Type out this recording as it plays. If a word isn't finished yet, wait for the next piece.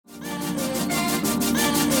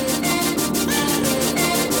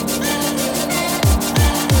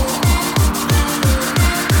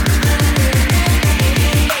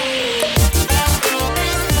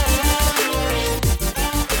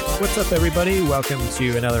up, everybody? Welcome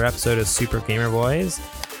to another episode of Super Gamer Boys.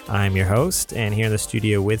 I'm your host, and here in the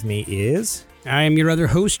studio with me is... I am your other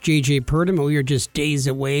host, JJ Purdom. We are just days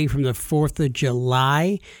away from the 4th of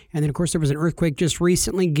July. And then, of course, there was an earthquake just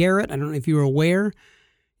recently. Garrett, I don't know if you were aware.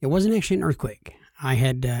 It wasn't actually an earthquake. I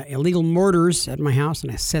had illegal mortars at my house,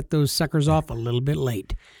 and I set those suckers off a little bit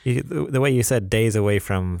late. The way you said days away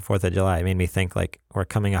from 4th of July made me think like we're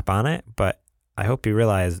coming up on it, but I hope you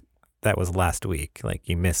realize that was last week. Like,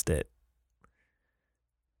 you missed it.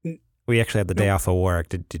 We actually had the day off of work.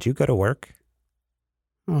 Did you go to work?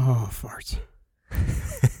 Oh, farts.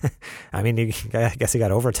 I mean, I guess you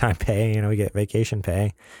got overtime pay. You know, you get vacation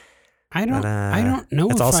pay. I don't know.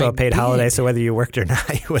 It's also a paid holiday, so whether you worked or not,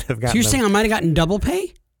 you would have gotten. So you're saying I might have gotten double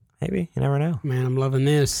pay? Maybe. You never know. Man, I'm loving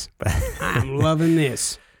this. I'm loving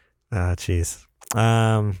this. Oh, jeez.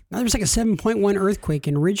 Now, there was like a 7.1 earthquake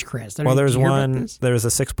in Ridgecrest. Well, there was one. There was a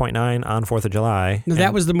 6.9 on 4th of July. No,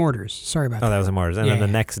 that was the mortars. Sorry about that. Oh, that was the mortars. And then the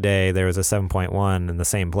next day, there was a 7.1 in the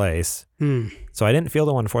same place. So I didn't feel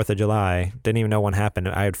the one 4th of July. Didn't even know when happened.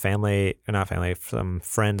 I had some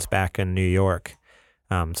friends back in New York.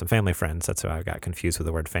 Some family friends. That's why I got confused with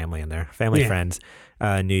the word family in there. Friends,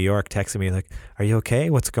 New York, texted me like, "Are you okay?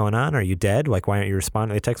 What's going on? Are you dead? Like, why aren't you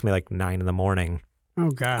responding?" They texted me like 9 in the morning. Oh,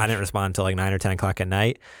 God. I didn't respond until like 9 or 10 o'clock at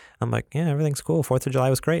night. I'm like, yeah, everything's cool. 4th of July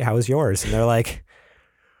was great. How was yours? And they're like,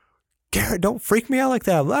 "Garrett, don't freak me out like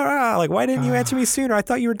that. Blah, blah. Like, why didn't you answer me sooner? I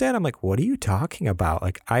thought you were dead." I'm like, what are you talking about?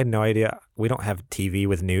 Like, I had no idea. We don't have TV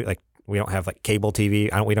with news. Like, we don't have like cable TV.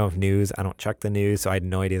 We don't have news. I don't check the news. So I had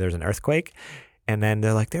no idea there's an earthquake. And then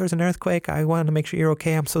they're like, "There was an earthquake. I wanted to make sure you're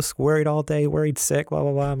okay. I'm so worried all day, worried sick, blah,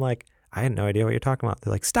 blah, blah." I'm like, I had no idea what you're talking about.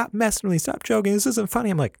 They're like, "Stop messing with me. Stop joking. This isn't funny."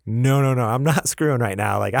 I'm like, no. I'm not screwing right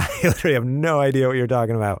now. Like, I literally have no idea what you're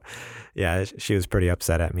talking about. Yeah, she was pretty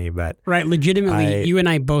upset at me, but... Right, legitimately, you and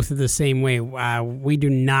I both are the same way. We do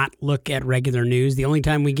not look at regular news. The only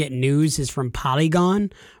time we get news is from Polygon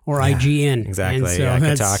or IGN. Exactly.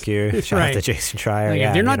 And so Kotaku. Shout out to Jason Schreier.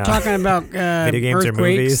 Like, they're not talking about video games or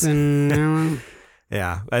movies. And,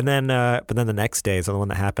 yeah, and then, but then the next day, so the one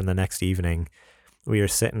that happened the next evening, we were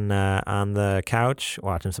sitting on the couch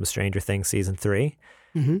watching some Stranger Things season 3,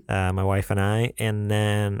 my wife and I, and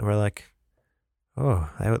then we're like, oh,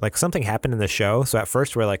 like something happened in the show. So at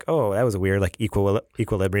first we're like, oh, that was a weird, like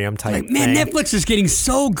equilibrium type thing. Man, Netflix is getting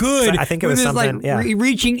so good. So I think it was something,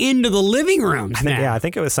 reaching into the living rooms I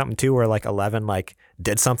think it was something too where like 11 like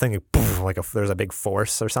did something, like there's a big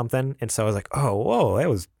force or something. And so I was like, oh, whoa, that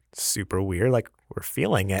was super weird. Like, we're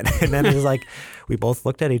feeling it. And then it was like, we both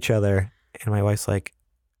looked at each other. And my wife's like,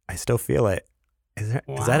 "I still feel it. Is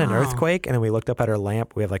that an earthquake?" And then we looked up at our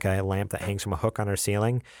lamp. We have like a lamp that hangs from a hook on our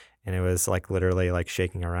ceiling. And it was like literally like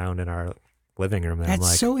shaking around in our living room. And That's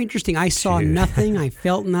like, so interesting. I saw nothing. I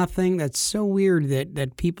felt nothing. That's so weird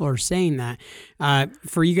that people are saying that.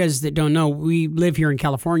 For you guys that don't know, we live here in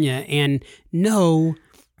California. And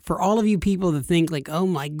for all of you people that think like, oh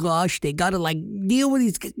my gosh, they got to like deal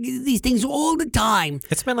with these things all the time.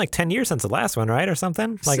 It's been like 10 years since the last one, right? Or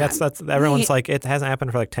something? Like that's everyone's like, it hasn't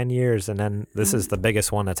happened for like 10 years. And then this is the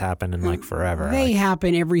biggest one that's happened in like forever. They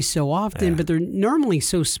happen every so often, but they're normally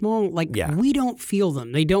so small. Like we don't feel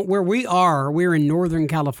them. They don't, where we're in Northern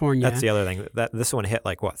California. That's the other thing. This one hit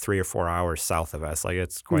like 3 or 4 hours south of us. Like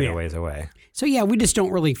it's quite a ways away. So yeah, we just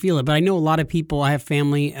don't really feel it. But I know a lot of people, I have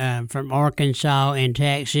family from Arkansas and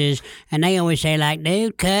Texas, and they always say like,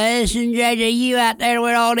 "Dude, cousin JJ, you out there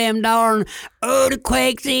with all them darn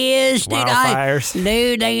earthquakes wildfires.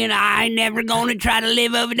 Dude, I ain't never gonna try to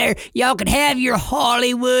live over there. Y'all can have your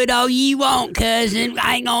Hollywood all you want, cousin.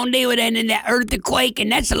 I ain't gonna deal with that earthquake,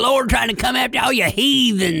 and that's the Lord trying to come after all you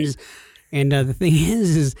heathens." And the thing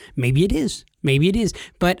is maybe it is. Maybe it is.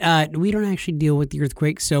 But we don't actually deal with the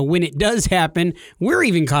earthquake. So when it does happen, we're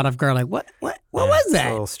even caught off guard. Like, what was that? It's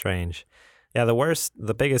a little strange. Yeah,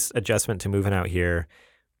 the biggest adjustment to moving out here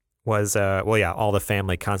was, all the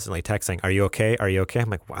family constantly texting, "Are you okay? Are you okay?" I'm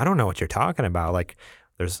like, well, I don't know what you're talking about. Like,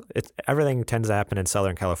 everything tends to happen in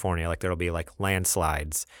Southern California. Like, there'll be like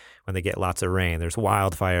landslides when they get lots of rain. There's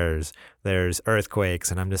wildfires. There's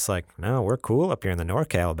earthquakes. And I'm just like, no, we're cool up here in the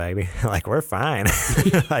NorCal, baby. Like, we're fine.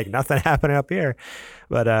 Like, nothing happening up here.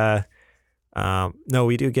 But, no,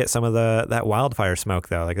 we do get some of that wildfire smoke,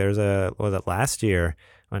 though. Like, was it last year?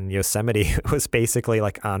 When Yosemite was basically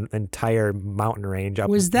like on entire mountain range up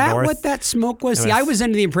north. Was that what that smoke was? See, I was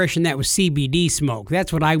under the impression that was CBD smoke.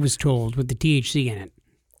 That's what I was told with the THC in it.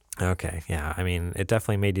 Okay, yeah. I mean, it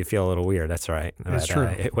definitely made you feel a little weird. That's right. That's true.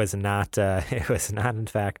 It was not. It was not, in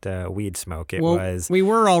fact, weed smoke. It was. We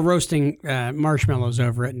were all roasting marshmallows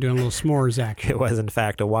over it and doing little s'mores action. It was, in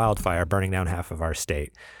fact, a wildfire burning down half of our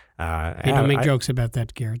state. Hey, don't make jokes about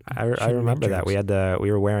that, Garrett. I remember that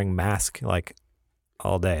we were wearing masks like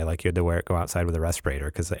all day. Like you had to go outside with a respirator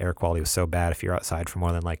because the air quality was so bad. If you're outside for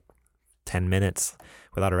more than like 10 minutes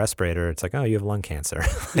without a respirator, it's like, oh, you have lung cancer.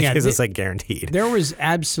 It's like guaranteed. There was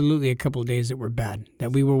absolutely a couple of days that were bad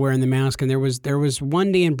that we were wearing the mask, and there was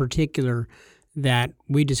one day in particular that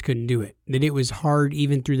we just couldn't do it. That it was hard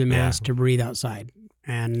even through the mask to breathe outside.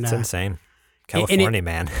 And it's insane. California,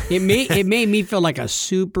 man. it made me feel like a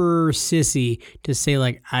super sissy to say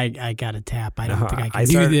like I got a tap. I don't think I can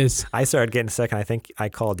do this. I started getting sick, and I think I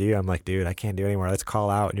called you. I'm like, dude, I can't do it anymore. Let's call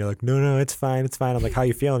out. And you're like, no, it's fine. I'm like, how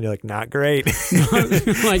you feeling? You're like, not great.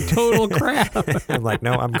 Like total crap. I'm like,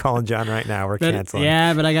 no, I'm calling John right now. We're canceling.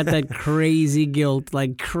 Yeah, but I got that crazy guilt where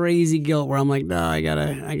I'm like, no, I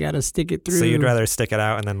gotta stick it through. So you'd rather stick it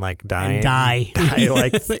out and then like die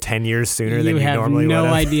like 10 years sooner than you normally would. You have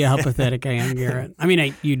no idea how pathetic I am, Garrett. I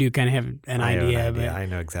mean, you do kind of have an idea. But I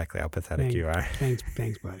know exactly how pathetic you are. Thanks,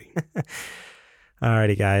 buddy.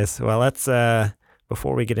 Alrighty, guys. Well, let's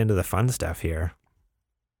before we get into the fun stuff here,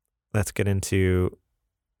 let's get into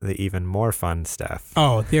the even more fun stuff.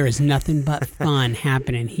 Oh, there is nothing but fun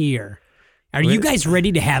happening here. Are you guys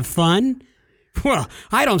ready to have fun? Well,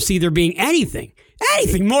 I don't see there being anything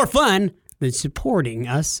more fun than supporting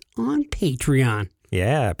us on Patreon.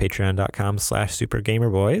 Yeah,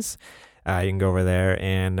 patreon.com/supergamerboys. You can go over there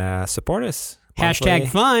and support us. Hashtag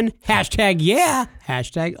fun. Hashtag yeah.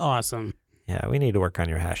 Hashtag awesome. Yeah, we need to work on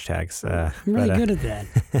your hashtags. I'm really good at that.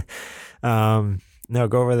 No,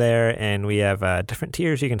 go over there, and we have different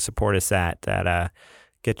tiers you can support us at that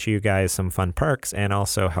get you guys some fun perks and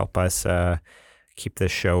also help us keep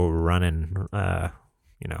this show running,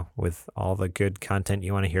 with all the good content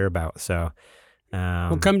you want to hear about. So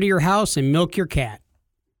we'll come to your house and milk your cat.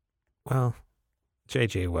 Well,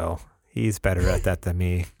 JJ will. He's better at that than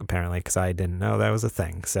me, apparently, because I didn't know that was a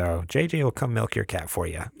thing. So JJ will come milk your cat for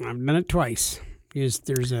you. I've done it twice.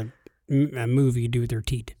 There's a move you do with their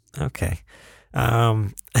teeth. Okay.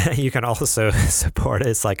 You can also support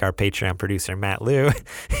us like our Patreon producer, Matt Liu,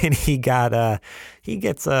 and he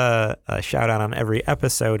gets a shout out on every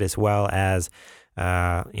episode, as well as,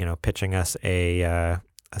 pitching us a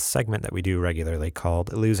segment that we do regularly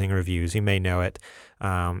called Losing Reviews. You may know it.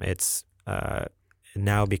 It's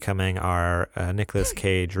now becoming our Nicolas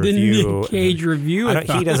Cage review. The Nick Cage review.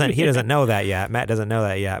 He doesn't know that yet. Matt doesn't know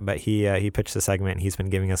that yet, but he pitched the segment. And he's been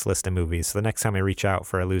giving us a list of movies. So the next time I reach out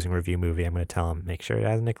for a Losing Review movie, I'm going to tell him, make sure it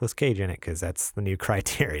has Nicolas Cage in it, because that's the new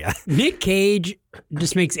criteria. Nick Cage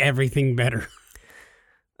just makes everything better.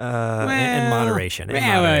 In moderation.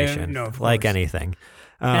 No, like anything.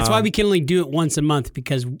 That's why we can only do it once a month,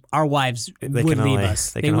 because our wives would leave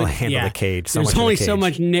us. They can only handle the cage. There's only so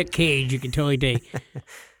much Nick Cage you can totally take.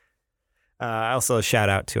 Also, shout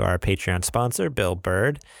out to our Patreon sponsor, Bill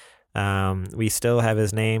Bird. We still have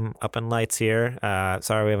his name up in lights here.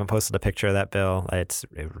 Sorry we haven't posted a picture of that, Bill. It's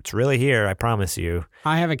really here, I promise you.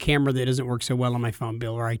 I have a camera that doesn't work so well on my phone,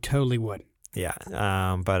 Bill, or I totally would. Yeah,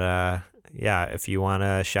 yeah, if you want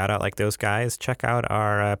to shout out like those guys, check out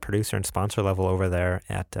our producer and sponsor level over there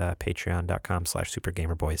at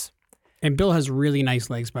patreon.com/supergamerboys. And Bill has really nice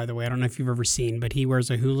legs, by the way. I don't know if you've ever seen, but he wears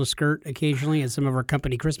a hula skirt occasionally at some of our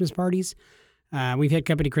company Christmas parties. We've had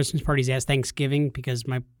company Christmas parties as Thanksgiving because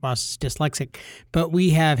my boss is dyslexic. But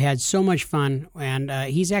we have had so much fun, and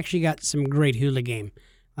he's actually got some great hula game.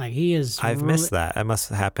 Like he is. I've missed that. It must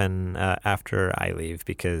happen after I leave,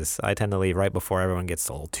 because I tend to leave right before everyone gets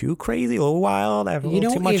a little too crazy, a little wild. I have a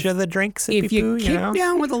little too much of the drinks. If you kick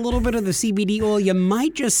down with a little bit of the CBD oil, you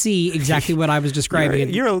might just see exactly what I was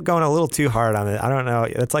describing. You're going a little too hard on it. I don't know.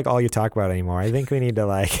 That's like all you talk about anymore. I think we need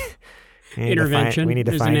to intervention. We need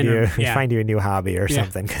to find you a new hobby or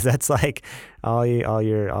something, because that's like all you're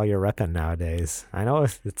repping nowadays. I know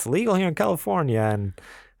it's legal here in California, and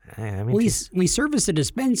I mean, we service a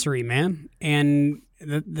dispensary, man, and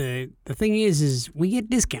the thing is we get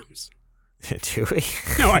discounts. Do we?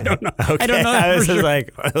 No, I don't know. Okay. I don't know that I was for sure.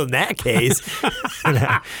 like, well, in that case,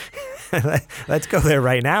 let's go there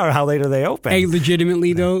right now. Or how late are they open? Hey,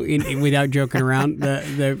 legitimately though, without joking around,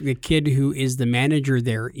 the kid who is the manager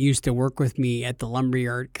there used to work with me at the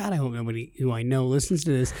lumberyard. God, I hope nobody who I know listens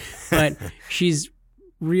to this, but she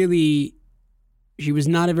was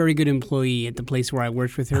not a very good employee at the place where I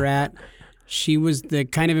worked with her at. She was the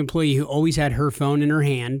kind of employee who always had her phone in her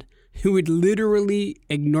hand, who would literally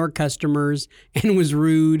ignore customers and was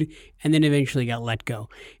rude and then eventually got let go.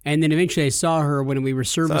 And then eventually I saw her when we were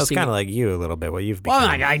servicing. So it's kind of like you a little bit. What you've become. Well,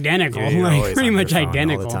 like identical, You're like always pretty on your much phone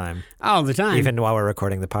identical all the time. All the time. Even while we're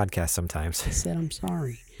recording the podcast, sometimes. I said I'm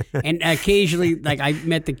sorry. And occasionally, like I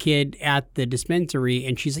met the kid at the dispensary,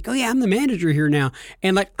 and she's like, "Oh yeah, I'm the manager here now."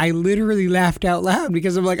 And like I literally laughed out loud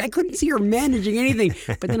because I'm like, I couldn't see her managing anything.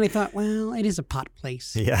 But then I thought, well, it is a pot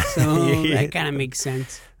place, Yeah. so that kind of makes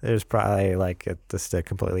sense. There's probably like just a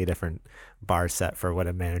completely different bar set for what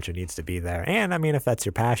a manager needs to be there. And I mean, if that's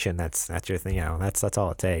your passion, that's your thing. You know, that's all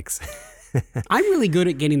it takes. I'm really good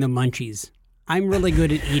at getting the munchies. I'm really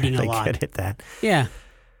good at eating a lot. Good at that. Yeah.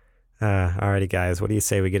 Alrighty, guys. What do you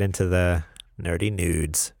say we get into the nerdy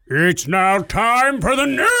nudes? It's now time for the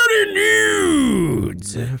nerdy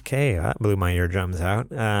nudes. Okay, that blew my eardrums out.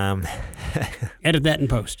 Edit that in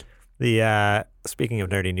post. Speaking of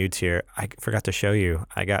nerdy nudes here, I forgot to show you.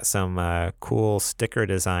 I got some cool sticker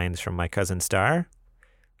designs from my cousin Star.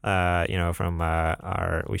 From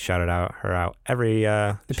we shouted her out every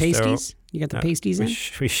the pasties. You got the pasties in?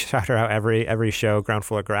 We shout her out every show. Ground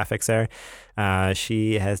Floor Graphics there.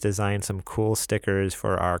 She has designed some cool stickers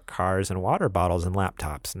for our cars and water bottles and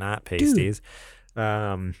laptops, not pasties.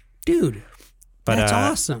 Dude, but that's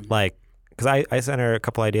awesome. Like, because I sent her a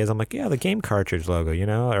couple ideas. I'm like, yeah, the game cartridge logo,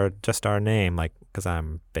 or just our name, like, because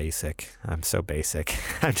I'm basic. I'm so basic.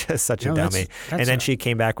 I'm just such a dummy. And then she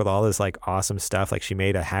came back with all this like awesome stuff. Like she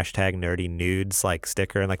made a hashtag nerdy nudes like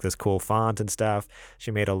sticker and like this cool font and stuff.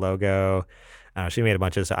 She made a logo. She made a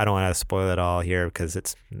bunch of stuff. I don't want to spoil it all here because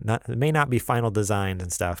it may not be final designs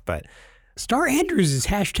and stuff, but Star Andrews is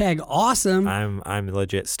hashtag awesome. I'm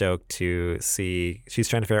legit stoked to see. She's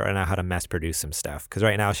trying to figure out right now how to mass produce some stuff because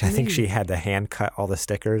right now I think she had to hand cut all the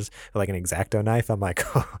stickers with like an X-Acto knife. I'm like,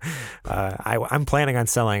 I'm planning on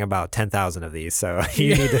selling about 10,000 of these, so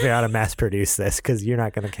you need to figure out how to mass produce this because you're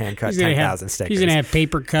not going to hand cut 10,000 stickers. He's gonna have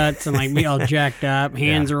paper cuts and like be all jacked up.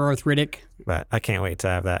 Hands are arthritic. But I can't wait to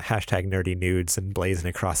have that hashtag nerdy nudes and blazing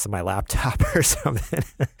across my laptop or something.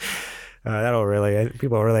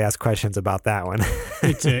 People really ask questions about that one.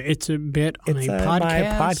 It's a bit on a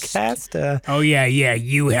podcast. My podcast. Oh yeah,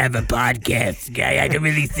 you have a podcast, guy. I can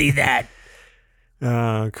really see that.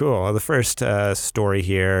 Cool. Well, the first story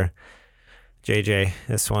here, JJ.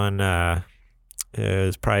 This one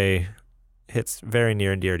is probably hits very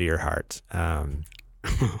near and dear to your heart. I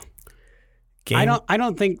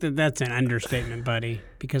don't think that's an understatement, buddy,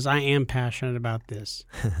 because I am passionate about this.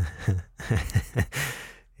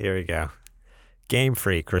 Here we go. Game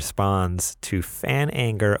Freak responds to fan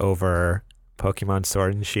anger over Pokemon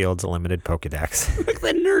Sword and Shield's limited Pokedex. Look,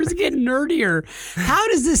 the nerds get nerdier. How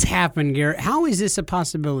does this happen, Garrett? How is this a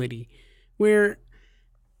possibility?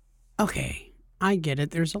 Okay, I get it.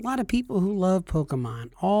 There's a lot of people who love Pokemon.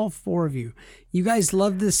 All four of you. You guys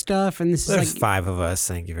love this stuff, and There's 5 of us.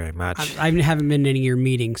 Thank you very much. I haven't been to any of your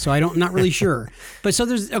meetings, so I'm not really sure. But so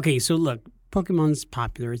look. Pokemon's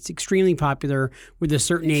popular. It's extremely popular with a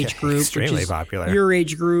certain age group. Extremely popular. Your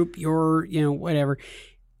age group, whatever.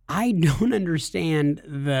 I don't understand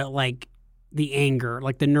the anger,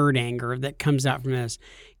 like the nerd anger that comes out from this.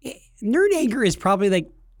 Nerd anger is probably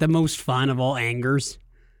like the most fun of all angers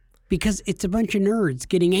because it's a bunch of nerds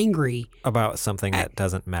getting angry about something that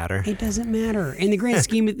doesn't matter. It doesn't matter. In the grand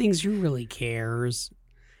scheme of things, who really cares?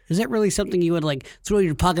 Is that really something you would like throw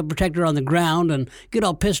your pocket protector on the ground and get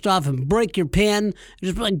all pissed off and break your pen and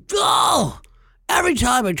just be like, oh, every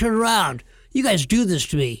time I turn around, you guys do this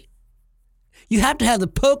to me. You have to have the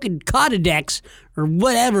Pokedex or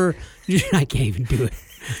whatever. I can't even do it.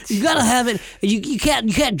 You got to have it. You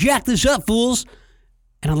can't jack this up, fools.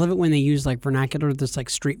 And I love it when they use like vernacular, this like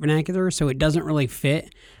street vernacular, so it doesn't really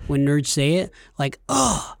fit when nerds say it. Like,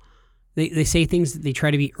 oh, they say things that they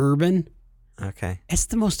try to be urban. Okay. It's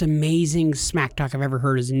the most amazing smack talk I've ever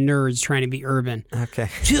heard is nerds trying to be urban. Okay.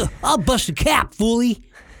 I'll bust a cap, foolie.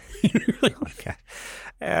 Okay.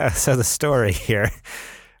 So the story here,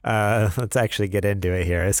 let's actually get into it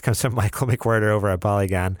here. This comes from Michael McWhirter over at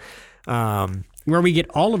Polygon. Where we get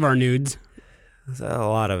all of our nudes. A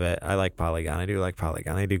lot of it. I like Polygon. I do like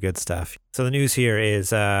Polygon. They do good stuff. So the news here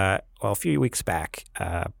is, a few weeks back,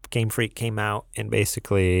 Game Freak came out and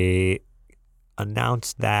basically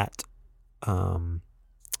announced that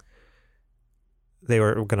they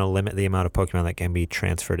were going to limit the amount of Pokemon that can be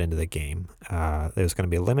transferred into the game. There's going to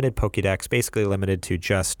be a limited Pokédex, basically limited to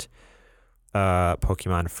just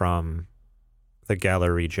Pokemon from the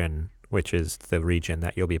Galar region, which is the region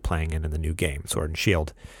that you'll be playing in the new game, Sword and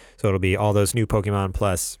Shield. So it'll be all those new Pokemon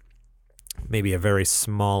plus maybe a very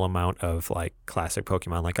small amount of like classic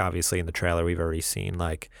Pokemon. Like obviously in the trailer we've already seen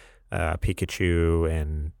like Pikachu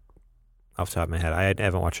and off the top of my head. I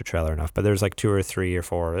haven't watched the trailer enough, but there's like 2 or 3 or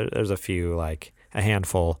 4. There's a few, like a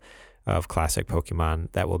handful of classic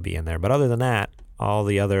Pokemon that will be in there. But other than that, all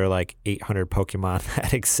the other like 800 Pokemon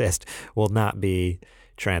that exist will not be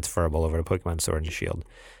transferable over to Pokemon Sword and Shield.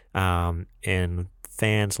 And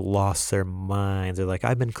fans lost their minds. They're like,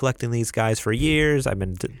 I've been collecting these guys for years. I've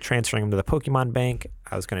been transferring them to the Pokemon Bank.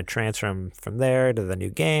 I was going to transfer them from there to the new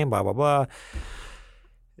game, blah, blah, blah.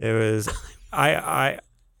 It was, I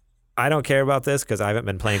don't care about this because I haven't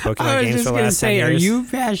been playing Pokemon games for the last 10 years. Are you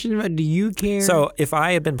passionate about, do you care? So if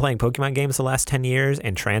I had been playing Pokemon games the last 10 years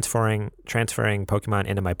and transferring Pokemon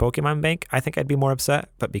into my Pokemon Bank, I think I'd be more upset.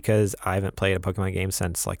 But because I haven't played a Pokemon game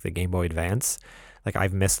since like the Game Boy Advance, like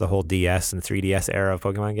I've missed the whole DS and 3DS era of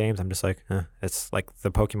Pokemon games. I'm just like, it's like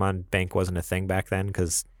the Pokemon Bank wasn't a thing back then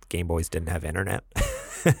because Game Boys didn't have internet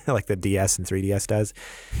like the DS and 3DS does.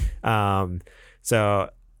 So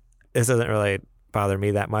this doesn't really bother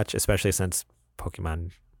me that much, especially since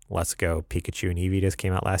Pokemon Let's Go Pikachu and Eevee just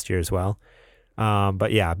came out last year as well.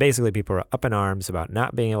 But yeah, basically people are up in arms about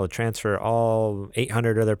not being able to transfer all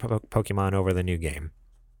 800 other Pokemon over the new game.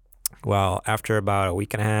 Well, after about a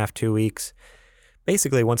week and a half, 2 weeks,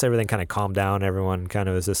 basically once everything kind of calmed down, everyone kind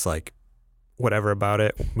of was just like, whatever about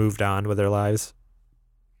it, moved on with their lives.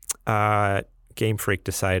 Game Freak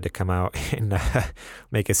decided to come out and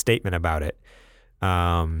make a statement about it.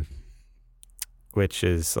 Which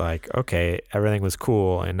is like, okay, everything was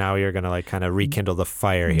cool, and now you're going to like kind of rekindle the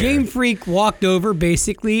fire here. Game Freak walked over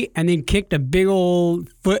basically and then kicked a big old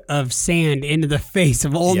foot of sand into the face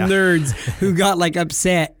of all nerds who got like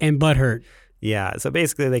upset and butthurt. Yeah, so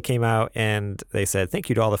basically they came out and they said, thank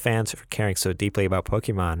you to all the fans for caring so deeply about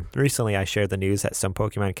Pokemon. Recently I shared the news that some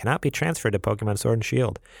Pokemon cannot be transferred to Pokemon Sword and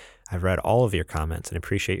Shield. I've read all of your comments and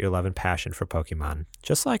appreciate your love and passion for Pokemon.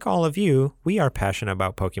 Just like all of you, we are passionate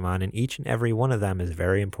about Pokemon, and each and every one of them is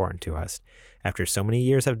very important to us. After so many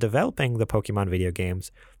years of developing the Pokemon video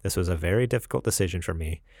games, this was a very difficult decision for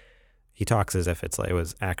me. He talks as if it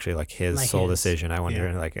was actually like his sole decision. I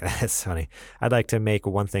wonder, like, that's funny. I'd like to make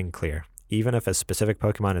one thing clear. Even if a specific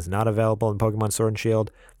Pokemon is not available in Pokemon Sword and Shield,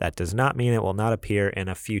 that does not mean it will not appear in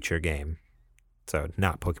a future game. So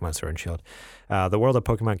not Pokemon Sword and Shield. The world of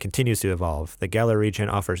Pokemon continues to evolve. The Galar region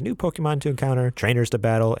offers new Pokemon to encounter, trainers to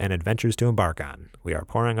battle, and adventures to embark on. We are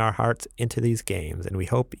pouring our hearts into these games, and we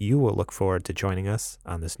hope you will look forward to joining us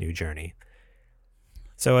on this new journey.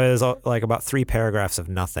 So it was like about 3 paragraphs of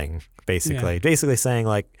nothing, basically. Basically saying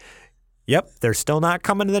like, yep, they're still not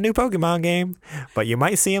coming to the new Pokemon game, but you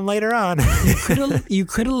might see them later on. You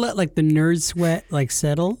could have let like the nerd sweat like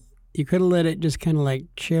settle. You could have let it just kind of like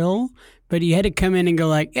chill. But you had to come in and go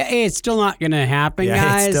like, hey, it's still not going to happen,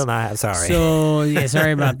 guys. It's still not, sorry. So, yeah,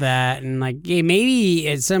 sorry about that. And like, yeah, maybe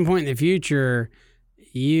at some point in the future,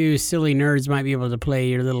 you silly nerds might be able to play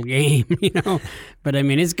your little game, you know? But I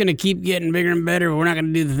mean, it's going to keep getting bigger and better. But we're not going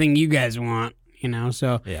to do the thing you guys want, you know?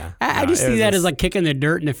 So yeah, I just see that as like kicking the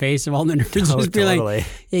dirt in the face of all the nerds. Just be like,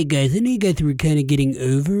 hey, guys, I know you guys were kind of getting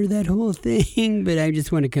over that whole thing, but I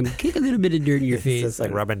just want to come kick a little bit of dirt in your face. It's just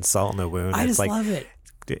like rubbing salt in the wound. I it's just like, love it.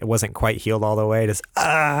 It wasn't quite healed all the way. Just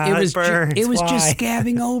it was just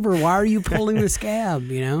scabbing over. Why are you pulling the scab?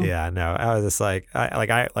 You know? Yeah, no. I was just like,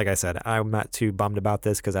 like I said, I'm not too bummed about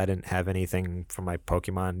this because I didn't have anything from my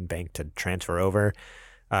Pokemon Bank to transfer over.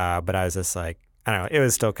 But I was just like, I don't know. It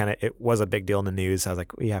was still it was a big deal in the news. I was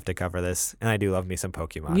like, we have to cover this, and I do love me some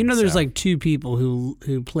Pokemon. You know, there's like 2 people who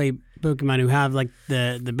play Pokemon who have like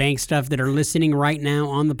the bank stuff that are listening right now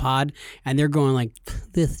on the pod, and they're going like,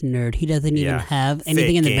 this nerd, he doesn't even have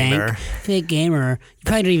anything in the bank. Fake gamer. You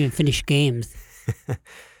probably don't even finish games.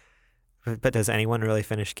 But does anyone really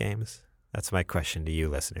finish games? That's my question to you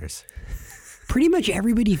listeners. Pretty much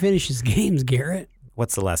everybody finishes games, Garrett.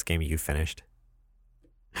 What's the last game you finished?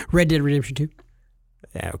 Red Dead Redemption 2.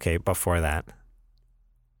 Yeah, okay, before that.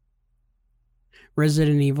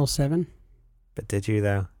 Resident Evil 7. But did you,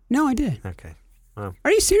 though? No, I did. Okay. Well,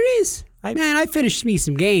 are you serious? Man, I finished me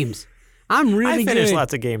some games. I'm really good. I finished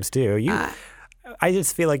lots of games, too. I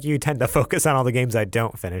just feel like you tend to focus on all the games I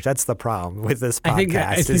don't finish. That's the problem with this podcast. I think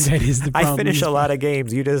that is the problem. I finish a lot of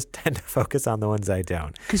games. You just tend to focus on the ones I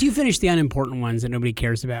don't. Because you finish the unimportant ones that nobody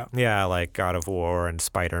cares about. Yeah, like God of War and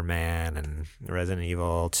Spider-Man and Resident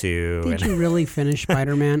Evil 2. Did you really finish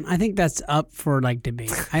Spider-Man? I think that's up for like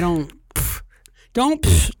debate. I don't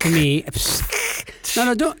to me.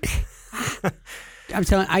 No, don't. I'm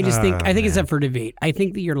telling. I think it's up for debate. I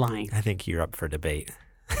think that you're lying. I think you're up for debate.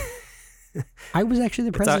 I was actually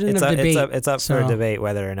the president of debate. It's up for debate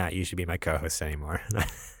whether or not you should be my co-host anymore.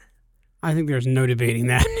 I think there's no debating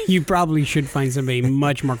that. You probably should find somebody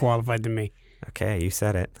much more qualified than me. Okay, you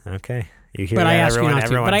said it. Okay. You hear But that, I ask you everyone? not to.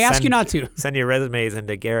 Everyone But I ask send- you not to. Send your resumes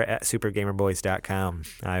into Garrett@supergamerboys.com.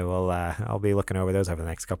 I will. I'll be looking over those over the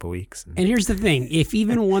next couple of weeks. And here's the thing: if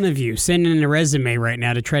even one of you send in a resume right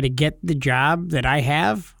now to try to get the job that I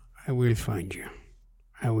have, I will find you.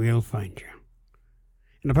 I will find you.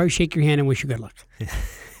 And I'll probably shake your hand and wish you good luck.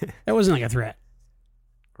 That wasn't like a threat.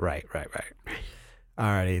 Right.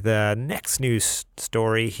 Alrighty, the next news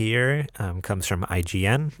story here comes from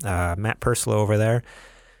IGN. Matt Purslow over there.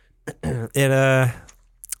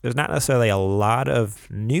 There's not necessarily a lot of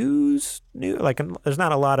news. There's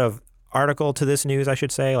not a lot of article to this news, I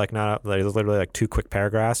should say. There's literally like 2 quick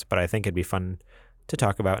paragraphs, but I think it'd be fun to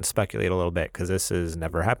talk about and speculate a little bit because this has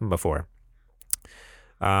never happened before.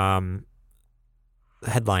 The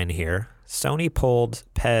headline here: Sony pulled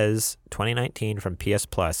PES 2019 from PS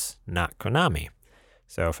Plus, not Konami.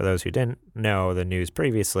 So for those who didn't know the news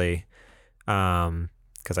previously,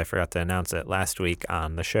 because I forgot to announce it last week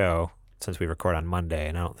on the show, since we record on Monday,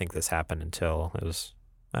 and I don't think this happened until it was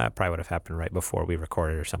probably would have happened right before we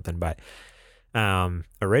recorded or something. But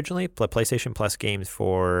originally, the PlayStation Plus games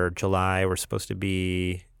for July were supposed to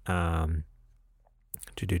be PES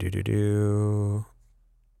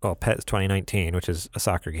 2019, which is a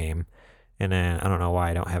soccer game, and then I don't know why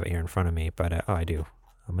I don't have it here in front of me, but I do.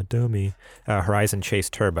 I'm a dummy. Horizon Chase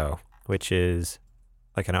Turbo, which is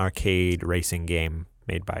like an arcade racing game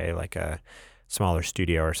made by like a smaller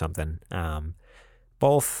studio or something.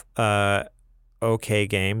 Both okay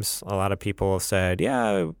games. A lot of people have said,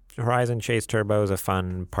 yeah, Horizon Chase Turbo is a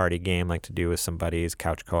fun party game, like to do with some buddies,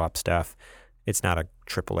 couch co-op stuff. It's not a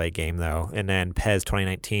AAA game though. And then PES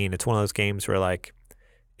 2019, it's one of those games where like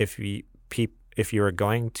if you were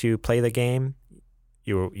going to play the game,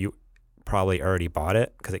 you probably already bought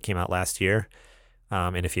it because it came out last year.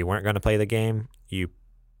 And if you weren't going to play the game, you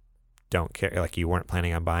don't care, like you weren't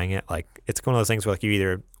planning on buying it. Like it's one of those things where like you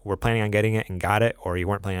either were planning on getting it and got it, or you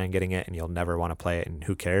weren't planning on getting it and you'll never want to play it and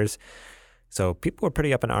who cares. So people were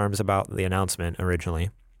pretty up in arms about the announcement originally.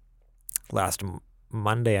 Last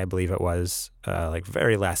Monday, I believe it was, like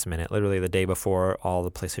very last minute, literally the day before all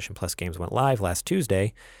the PlayStation Plus games went live last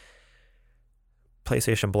Tuesday,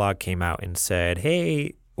 PlayStation blog came out and said,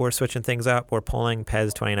 hey, we're switching things up. We're pulling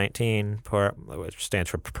PES 2019, which stands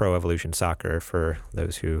for Pro Evolution Soccer, for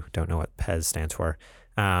those who don't know what PES stands for.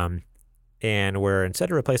 And we're instead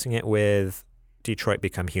of replacing it with Detroit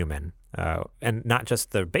Become Human. And not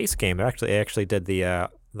just the base game. They actually did the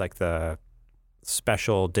the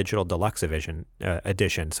special digital deluxe edition.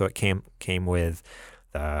 So it came with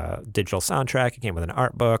the digital soundtrack. It came with an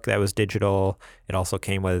art book that was digital. It also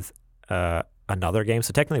came with another game.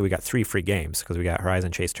 So technically we got 3 free games because we got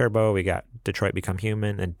Horizon Chase Turbo, we got Detroit Become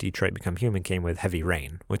Human, and Detroit Become Human came with Heavy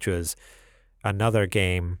Rain, which was another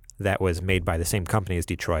game that was made by the same company as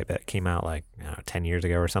Detroit, but it came out like 10 years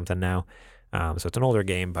ago or something now. So it's an older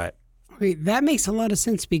game, but... Okay, that makes a lot of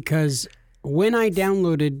sense because when I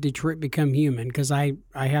downloaded Detroit Become Human, because I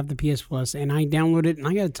have the PS Plus, and I downloaded it, and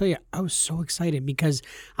I got to tell you, I was so excited because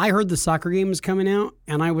I heard the soccer game was coming out,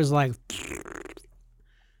 and I was like...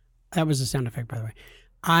 That was a sound effect, by the way.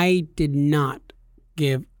 I did not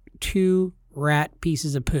give 2 rat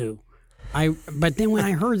pieces of poo. But then when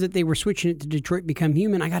I heard that they were switching it to Detroit Become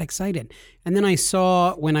Human, I got excited. And then I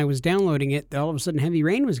saw when I was downloading it, all of a sudden Heavy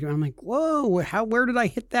Rain was going. I'm like, whoa, where did I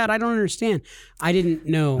hit that? I don't understand. I didn't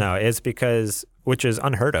know. No, it's because, which is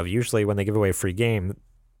unheard of. Usually when they give away a free game,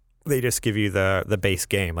 they just give you the base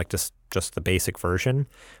game, like just the basic version.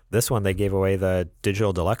 This one, they gave away the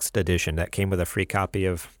digital deluxe edition that came with a free copy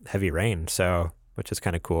of Heavy Rain, so which is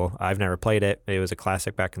kind of cool. I've never played it. It was a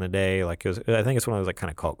classic back in the day. Like I think it's one of those like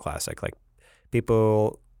kind of cult classic. Like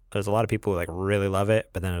there's a lot of people who like really love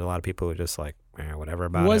it, but then there's a lot of people who just like whatever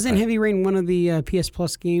about it. Wasn't Heavy Rain one of the PS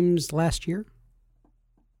Plus games last year?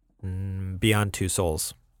 Beyond Two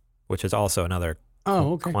Souls, which is also another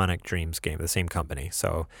Quantic Dreams game, the same company.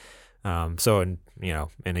 So in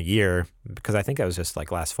a year, because I think that was just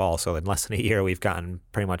like last fall, so in less than a year, we've gotten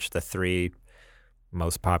pretty much the 3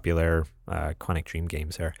 most popular Quantic Dream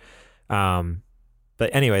games there. But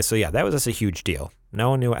anyway, so yeah, that was just a huge deal.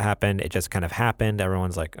 No one knew what happened. It just kind of happened.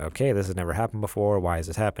 Everyone's like, okay, this has never happened before. Why is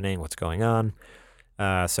this happening? What's going on?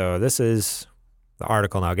 So this is the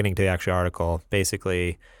article now, getting to the actual article,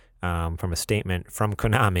 basically from a statement from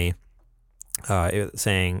Konami,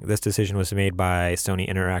 saying this decision was made by Sony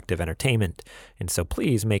Interactive Entertainment, and so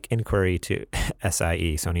please make inquiry to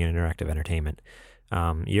SIE, Sony Interactive Entertainment.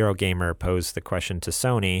 Eurogamer posed the question to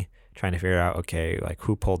Sony, trying to figure out, okay, like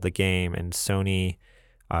who pulled the game, and Sony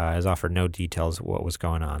has offered no details of what was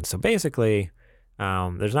going on. So basically,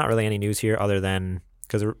 there's not really any news here other than,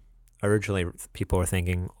 because originally people were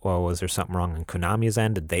thinking, well, was there something wrong on Konami's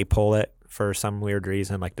end? Did they pull it for some weird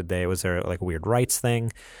reason? Like, was there like a weird rights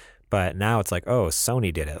thing? But now it's like, oh,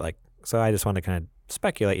 Sony did it. Like, so I just want to kind of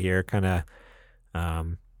speculate here, kind of,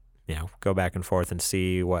 go back and forth and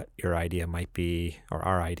see what your idea might be, or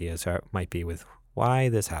our ideas might be with why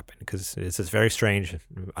this happened, because it's just very strange,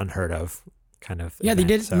 unheard of kind of. Yeah, event,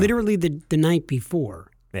 they did so. literally the night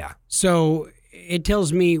before. Yeah. So it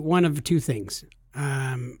tells me one of two things.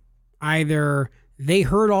 Either they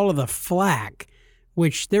heard all of the flack,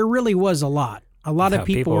 which there really was a lot. A lot of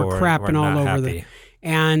people were crapping all over them.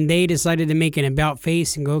 And they decided to make an about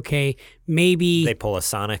face and go, okay, maybe they pull a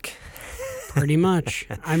Sonic. Pretty much.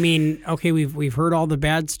 I mean, okay, we've heard all the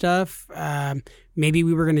bad stuff. Maybe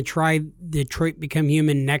we were going to try Detroit Become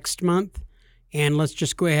Human next month, and let's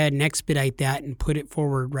just go ahead and expedite that and put it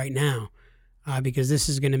forward right now, because this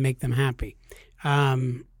is going to make them happy. I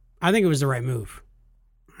think it was the right move.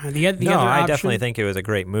 The other I option, definitely think it was a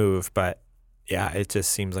great move, but yeah, it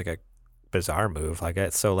just seems like a bizarre move. Like,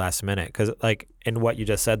 it's so last minute, because like in what you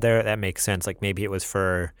just said there, that makes sense. Like, maybe it was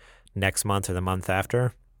for next month or the month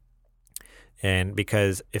after. And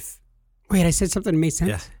because wait, I said something that made sense?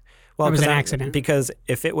 Yeah. Well, it was an accident. Because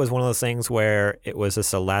if it was one of those things where it was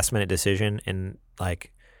just a last minute decision, and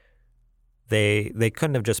like they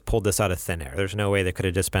couldn't have just pulled this out of thin air. There's no way they could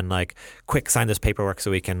have just been like, quick, sign this paperwork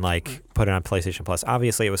so we can like put it on PlayStation Plus.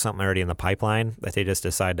 Obviously, it was something already in the pipeline that they just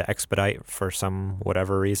decided to expedite for some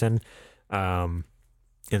whatever reason. And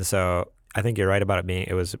so I think you're right about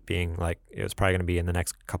it was probably going to be in the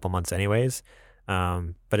next couple months anyways.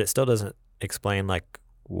 But it still doesn't explain like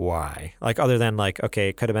why, like other than like, okay,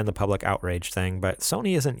 it could have been the public outrage thing, but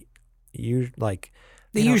Sony isn't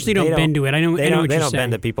they usually don't bend to it. I know they don't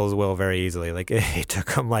bend to people's will very easily. Like, it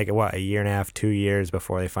took them like a year and a half, 2 years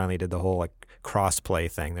before they finally did the whole like cross-play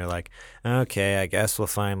thing. They're like, okay, I guess we'll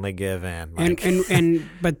finally give in.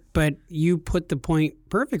 Like, but you put the point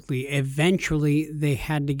perfectly. Eventually, they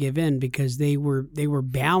had to give in because they were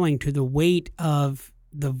bowing to the weight of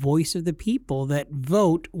the voice of the people that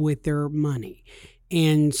vote with their money.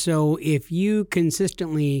 And so if you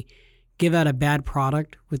consistently give out a bad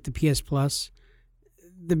product with the PS Plus,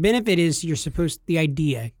 the benefit is the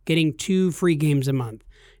idea, getting 2 free games a month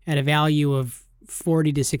at a value of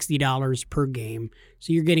 $40 to $60 per game.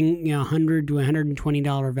 So you're getting $100 to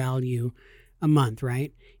 $120 value a month,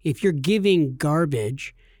 right? If you're giving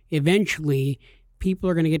garbage, eventually people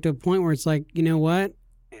are going to get to a point where it's like, you know what?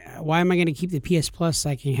 Why am I going to keep the PS Plus?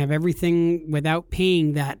 I can have everything without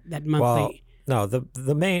paying that monthly. Well, no,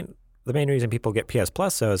 the main reason people get PS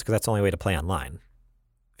Plus though is because that's the only way to play online.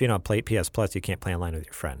 If you don't play PS Plus, you can't play online with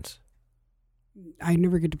your friends. I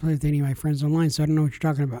never get to play with any of my friends online, so I don't know what you're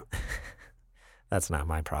talking about. That's not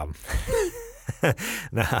my problem.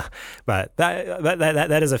 No, but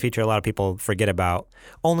that is a feature a lot of people forget about,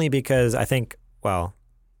 only because I think,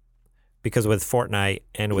 because with Fortnite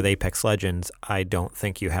and with Apex Legends, I don't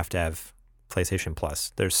think you have to have PlayStation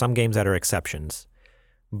Plus. There's some games that are exceptions,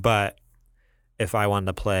 but if I wanted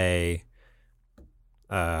to play,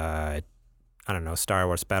 I don't know, Star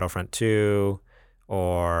Wars Battlefront 2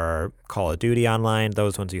 or Call of Duty online,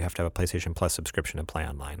 those ones you have to have a PlayStation Plus subscription to play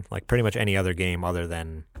online. Like pretty much any other game other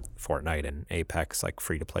than Fortnite and Apex, like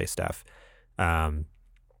free-to-play stuff. So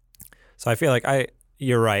I feel like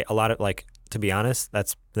you're right. A lot of, like, to be honest,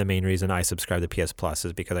 that's the main reason I subscribe to PS Plus,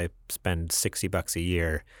 is because I spend $60 a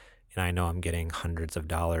year and I know I'm getting hundreds of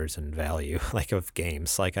dollars in value, like, of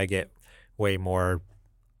games. Like, I get way more,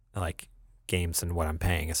 like, games than what I'm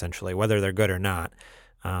paying, essentially, whether they're good or not.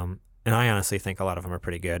 And I honestly think a lot of them are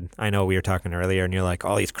pretty good. I know we were talking earlier and you're like,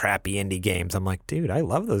 all these crappy indie games. I'm like, dude, I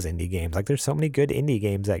love those indie games. Like, there's so many good indie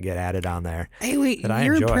games that get added on there. Hey, wait,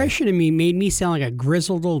 your impression of me made me sound like a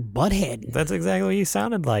grizzled old butthead. That's exactly what you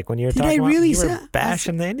sounded like when you were talking about you were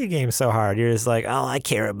bashing the indie games so hard. You're just like, all I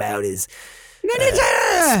care about is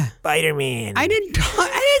Spider-Man. I didn't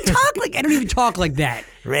talk like, I don't even talk like that.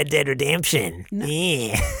 Red Dead Redemption. No.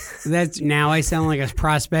 Yeah. Now I sound like a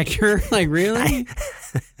prospector. Like, really?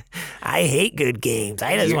 I hate good games.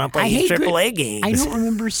 I just want to play AAA games. I don't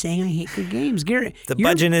remember saying I hate good games. Garrett, the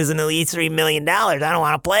budget isn't at least $3 million. I don't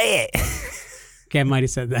want to play it. Okay, I might have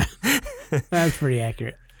said that. That's pretty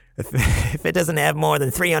accurate. If it doesn't have more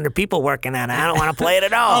than 300 people working on it, I don't want to play it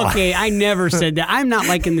at all. Okay, I never said that. I'm not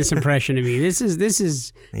liking this impression of me. This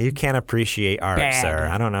is. You can't appreciate art, bad. Sir.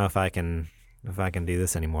 I don't know if I can do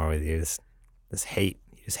this anymore with you. This hate.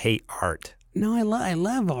 You just hate art. No, I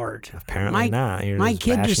love art. Apparently not. My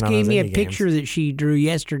kid just gave me a picture that she drew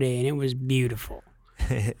yesterday, and it was beautiful.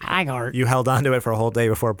 I like art. You held on to it for a whole day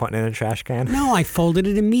before putting it in a trash can? No, I folded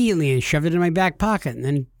it immediately and shoved it in my back pocket and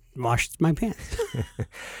then washed my pants.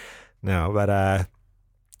 No, but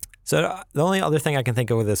so the only other thing I can think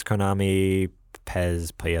of with this Konami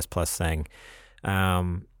PES PS Plus thing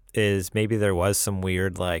is maybe there was some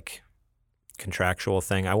weird like contractual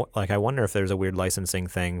thing. I wonder if there's a weird licensing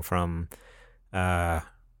thing from.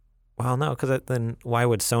 Well, no, because then why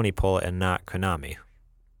would Sony pull it and not Konami?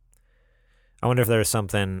 I wonder if there's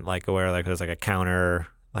something like where like there's like a counter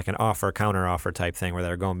offer type thing where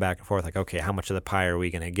they're going back and forth like, okay, how much of the pie are we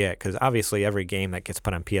going to get? Because obviously every game that gets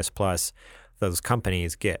put on PS Plus, those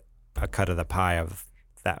companies get a cut of the pie of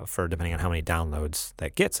that for depending on how many downloads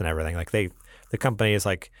that gets and everything. Like the companies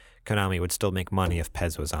like Konami would still make money if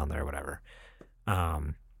PES was on there or whatever.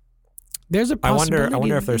 There's a possibility. I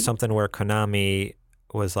wonder if there's something where Konami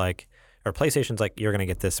was like, or PlayStation's like, you're going to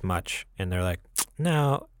get this much. And they're like,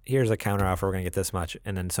 no, here's a counter offer. We're going to get this much.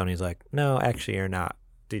 And then Sony's like, no, actually, you're not.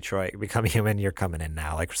 Detroit, become human, you're coming in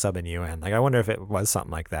now, like subbing you in. Like, I wonder if it was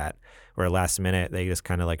something like that, where last minute they just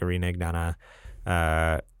kind of like reneged on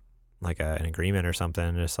an agreement or something.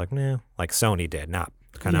 And just like, no, like Sony did, not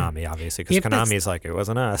Konami, obviously, because Konami's like, it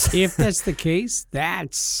wasn't us. If that's the case,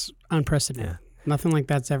 that's unprecedented. Nothing like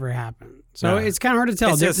that's ever happened. So it's kind of hard to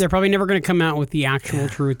tell. They're probably never going to come out with the actual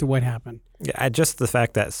truth of what happened. Yeah, just the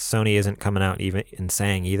fact that Sony isn't coming out even and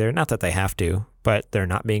saying either, not that they have to, but they're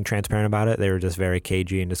not being transparent about it. They were just very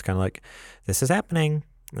cagey and just kind of like, this is happening.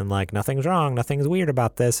 And like, nothing's wrong. Nothing's weird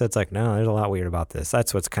about this. It's like, no, there's a lot weird about this.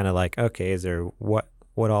 That's what's kind of like, okay, is there what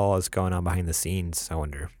all is going on behind the scenes? I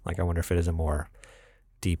wonder if it is a more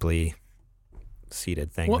deeply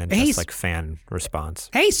seated thing than just like fan response.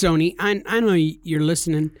 Hey, Sony, I know you're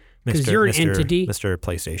listening because you're an entity. Mr.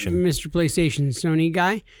 PlayStation. Mr. PlayStation Sony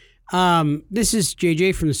guy. This is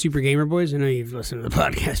JJ from the Super Gamer Boys. I know you've listened to the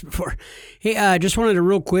podcast before. Hey, just wanted to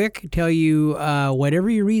real quick tell you whatever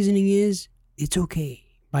your reasoning is, it's okay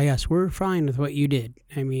by us. We're fine with what you did.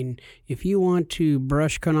 I mean, if you want to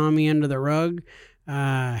brush Konami under the rug,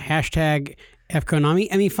 hashtag #FKonami,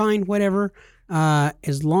 I mean, fine, whatever.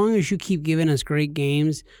 As long as you keep giving us great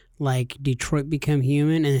games like Detroit Become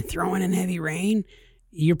Human and throwing in Heavy Rain,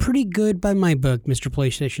 you're pretty good by my book, Mr.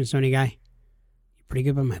 PlayStation Sony guy. You're pretty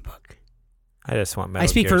good by my book. I just want Metal I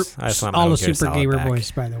speak Gear, for all the Super Gamer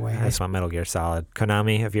Boys, by the way. I just want Metal Gear Solid.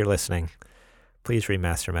 Konami, if you're listening, please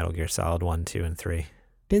remaster Metal Gear Solid 1, 2, and 3.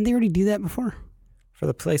 Didn't they already do that before? For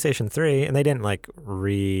the PlayStation 3, and they didn't like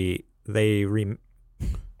they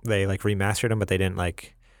remastered them, but they didn't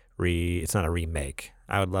like it's not a remake.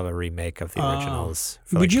 I would love a remake of the originals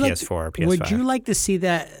for like PS4 or PS5. Would you like to see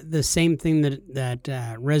the same thing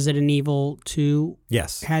that Resident Evil 2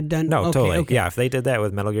 had done? No, okay, totally. Okay. Yeah, if they did that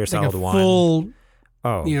with Metal Gear Solid 1. Full,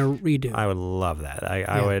 redo. I would love that.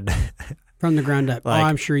 I would. From the ground up. Like,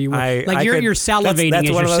 I'm sure you would. You're salivating as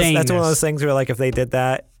you're saying That's one of those things where like if they did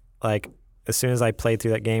that, like as soon as I played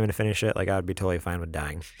through that game and finished it, like I would be totally fine with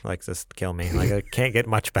dying. Like just kill me. Like it can't get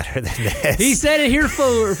much better than this. He said it here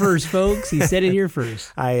first, folks. He said it here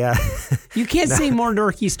first. You can't say more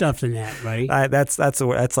dorky stuff than that, buddy. That's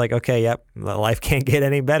like okay, yep. Life can't get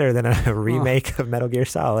any better than a remake of Metal Gear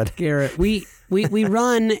Solid. Garrett, we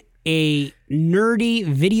run a nerdy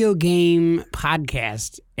video game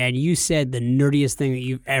podcast, and you said the nerdiest thing that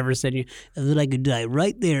you've ever said. And that I could die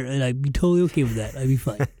right there, and I'd be totally okay with that. I'd be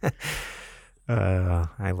fine.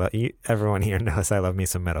 I love you. Everyone here knows I love me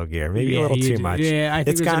some Metal Gear. Maybe a little too much. Yeah, I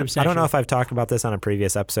think it's an obsession. I don't know if I've talked about this on a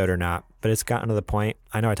previous episode or not, but it's gotten to the point.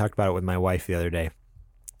 I know I talked about it with my wife the other day.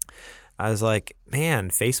 I was like,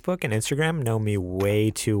 man, Facebook and Instagram know me way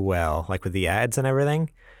too well, like with the ads and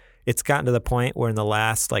everything. It's gotten to the point where in the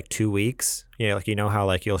last like 2 weeks, how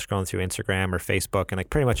like you'll scroll through Instagram or Facebook and like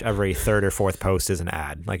pretty much every third or fourth post is an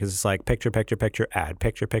ad. Like it's just like picture, ad,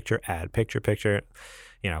 picture, ad, picture,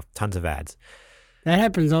 tons of ads. That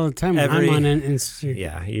happens all the time when I'm on an Instagram.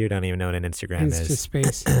 Yeah, you don't even know what an Instagram is. Insta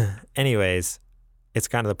space. Anyways, it's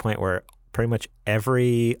gotten to the point where pretty much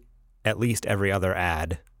at least every other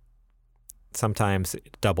ad, sometimes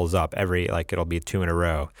it doubles up. It'll be 2 in a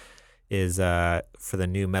row, is for the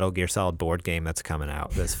new Metal Gear Solid board game that's coming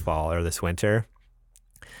out this fall or this winter.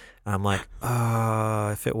 I'm like,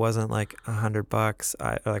 if it wasn't like $100,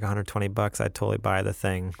 or like $120, I'd totally buy the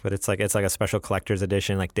thing. But it's like a special collector's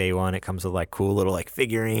edition. Like day one, it comes with like cool little like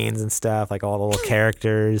figurines and stuff, like all the little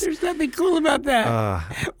characters. There's nothing cool about that.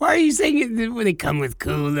 Why are you saying it when they come with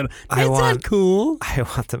cool little? That's not cool. I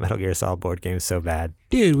want the Metal Gear Solid board game so bad.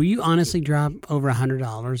 Dude, will you honestly drop over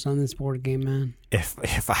 $100 on this board game, man?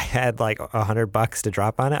 If I had like $100 to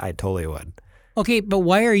drop on it, I totally would. Okay, but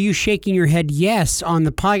why are you shaking your head yes on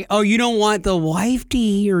the podcast? Oh, you don't want the wife to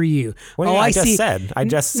hear you. Well, oh, I see. said. I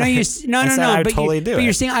just No, said. no. I'd But totally do it. But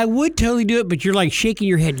you're saying I would totally do it, but you're like shaking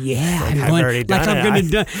your head. Yeah, I'm I've going, already done like I'm it.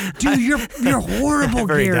 going to do. Dude, you're horrible, I've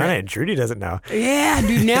already Garrett. done it. Trudy doesn't know. Yeah,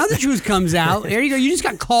 dude. Now the truth comes out. There you go. You just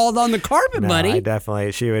got called on the carpet, No, buddy. I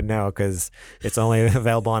definitely. She would know because it's only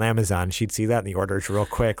available on Amazon. She'd see that in the orders real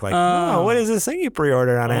quick. Like, oh, what is this thing you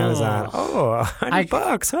pre-ordered on Amazon? Oh,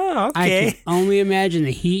 $100. Oh, I okay. can only imagine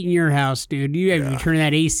the heat in your house, dude. You have to turn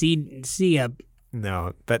that AC up.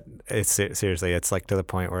 No, but it's seriously, it's like to the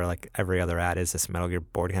point where like every other ad is this Metal Gear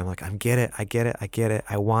board game. I'm like, I get it.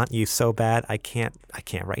 I want you so bad. I can't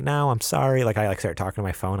right now. I'm sorry. Like I like start talking to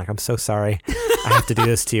my phone. Like, I'm so sorry. I have to do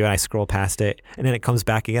this to you. And I scroll past it and then it comes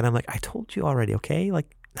back again. I'm like, I told you already. Okay.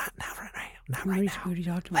 Like not right now.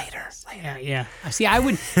 Later. Yeah. See, I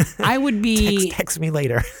would be text me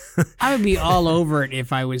later. I would be all over it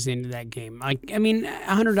if I was into that game. Like, I mean,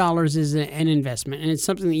 $100 is an investment, and it's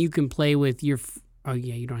something that you can play with your. Oh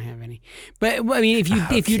yeah, you don't have any. But I mean, if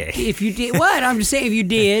you did what I'm just saying, if you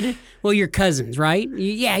did, well, your cousins, right?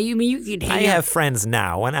 You could. I have friends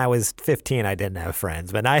now. When I was 15, I didn't have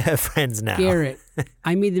friends, but I have friends now. Garrett,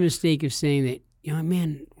 I made the mistake of saying that.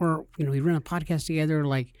 Man, we run a podcast together,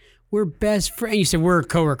 like. We're best friends. You said we're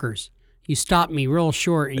coworkers. You stopped me real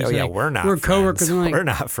short. And you said, we're not. We're coworkers. I'm like, we're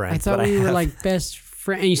not friends. I thought we were like best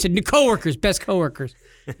friends. And you said coworkers, best coworkers.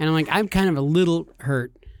 And I'm like, I'm kind of a little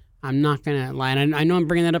hurt. I'm not gonna lie. And I know I'm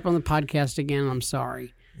bringing that up on the podcast again. I'm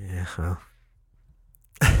sorry. Yeah. Well.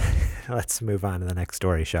 Let's move on to the next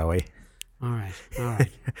story, shall we? All right.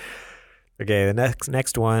 Okay. The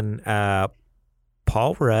next one.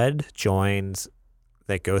 Paul Rudd joins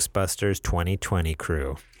the Ghostbusters 2020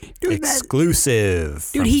 crew. Dude, exclusive.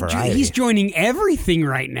 Dude, he's joining everything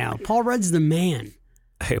right now. Paul Rudd's the man.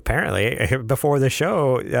 Apparently, before the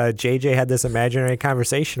show, JJ had this imaginary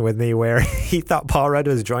conversation with me where he thought Paul Rudd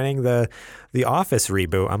was joining the Office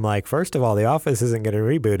reboot. I'm like, first of all, The Office isn't getting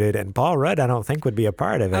rebooted, and Paul Rudd I don't think would be a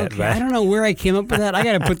part of it. Okay, but I don't know where I came up with that. I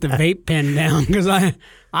got to put the vape pen down because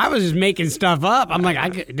I was just making stuff up. I'm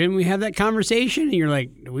like, didn't we have that conversation? And you're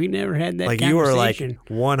like, we never had that conversation. You were like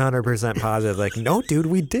 100% positive. Like, no, dude,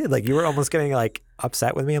 we did. Like, you were almost getting like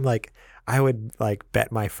upset with me. I'm like, I would like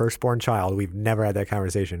bet my firstborn child we've never had that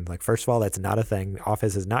conversation. Like, first of all, that's not a thing.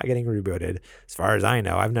 Office is not getting rebooted. As far as I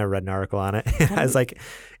know, I've never read an article on it. I was like,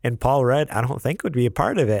 and Paul Rudd, I don't think would be a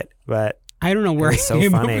part of it, but I don't know where it's so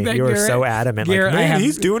funny. You were so adamant. Garrett, like, man,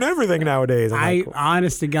 he's doing everything nowadays. I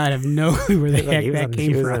honest to God have no clue where the heck that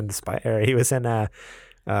came from. He was in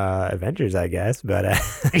Avengers, I guess, but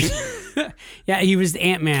yeah, he was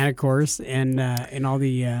Ant-Man, of course, and in all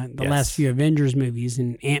the last few Avengers movies,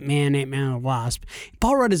 and Ant-Man and the Wasp.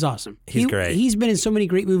 Paul Rudd is awesome. He's great. He's been in so many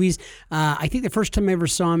great movies. I think the first time I ever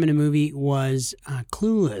saw him in a movie was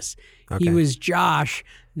Clueless. Okay. He was Josh,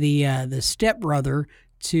 the stepbrother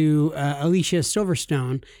to Alicia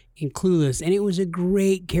Silverstone in Clueless, and it was a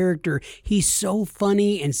great character. He's so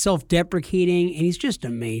funny and self-deprecating, and he's just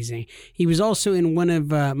amazing. He was also in one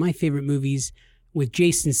of my favorite movies with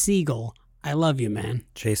Jason Segel. I love you, man.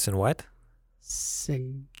 Jason what?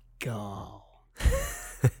 Segel.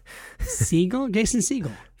 Segel? Jason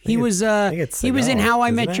Segel. He was in How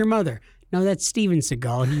I Met Your Mother. No, that's Steven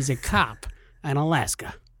Seagal. He's a cop in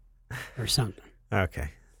Alaska or something.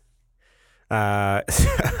 Okay.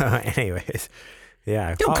 Anyways,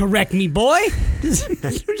 yeah. Don't correct me, boy. Just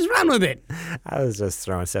run with it. I was just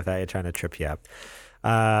throwing stuff at you, trying to trip you up.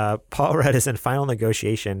 Paul Rudd is in final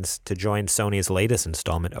negotiations to join Sony's latest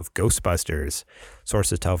installment of Ghostbusters.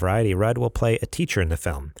 Sources tell Variety Rudd will play a teacher in the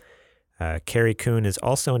film. Carrie Coon is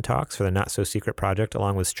also in talks for the not-so-secret project,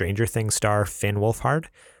 along with Stranger Things star Finn Wolfhard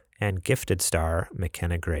and Gifted star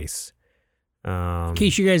McKenna Grace. In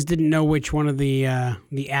case you guys didn't know which one of the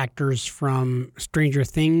actors from Stranger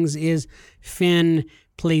Things is, Finn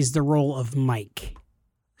plays the role of Mike.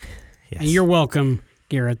 Yes. And you're welcome,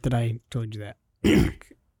 Garrett, that I told you that.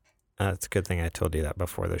 It's a good thing I told you that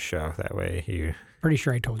before the show. That way you... Pretty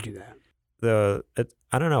sure I told you that.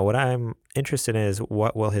 I don't know. What I'm interested in is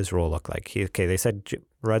what will his role look like? They said Paul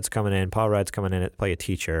Rudd's coming in to play a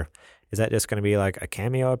teacher. Is that just going to be like a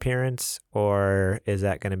cameo appearance, or is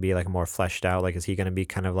that going to be like more fleshed out? Like, is he going to be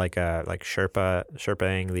kind of like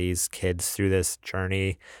Sherpaing these kids through this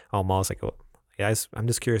journey almost? Like, guys, I'm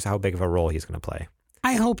just curious how big of a role he's going to play.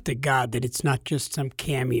 I hope to God that it's not just some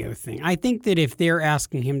cameo thing. I think that if they're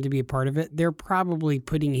asking him to be a part of it, they're probably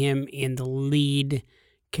putting him in the lead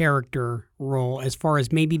character role as far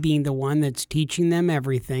as maybe being the one that's teaching them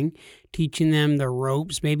everything, teaching them the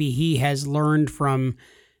ropes. Maybe he has learned from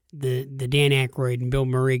the Dan Aykroyd and Bill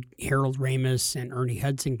Murray, Harold Ramis, and Ernie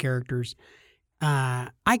Hudson characters.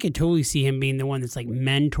 I could totally see him being the one that's like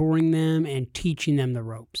mentoring them and teaching them the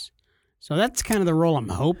ropes. So that's kind of the role I'm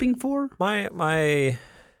hoping for. The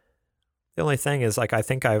only thing is, like, I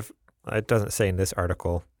think it doesn't say in this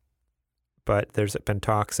article, but there's been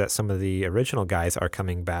talks that some of the original guys are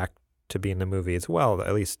coming back to be in the movie as well.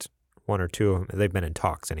 At least one or two of them. They've been in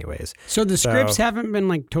talks anyways. So the scripts haven't been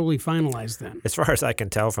like totally finalized then? As far as I can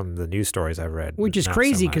tell from the news stories I've read. Which is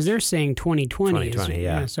crazy because they're saying 2020. 2020,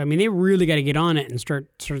 yeah. So, I mean, they really got to get on it and start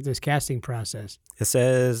this casting process. It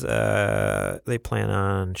says they plan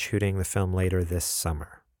on shooting the film later this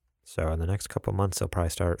summer. So in the next couple of months, they'll probably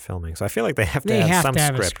start filming. So I feel like they have to have some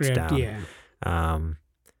script down. Yeah.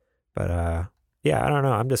 But yeah, I don't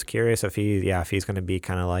know. I'm just curious if he's going to be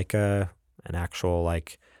kind of like an actual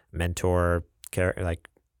like mentor character, like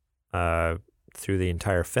through the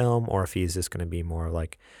entire film, or if he's just going to be more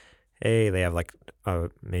like, hey, they have like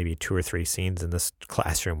maybe 2 or 3 scenes in this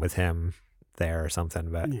classroom with him there or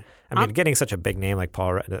something. But yeah. I mean, getting such a big name like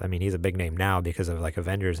Paul Rudd, I mean, he's a big name now because of like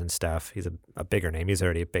Avengers and stuff. He's a bigger name. He's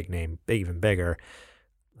already a big name, even bigger.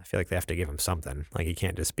 I feel like they have to give him something. Like he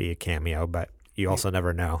can't just be a cameo, but you also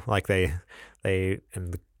never know. Like they in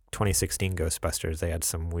the 2016 Ghostbusters, they had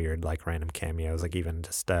some weird like random cameos, like even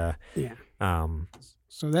just so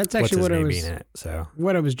that's actually what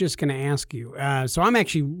I was just going to ask you. So I'm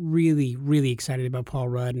actually really, really excited about Paul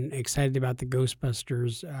Rudd and excited about the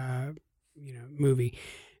Ghostbusters movie.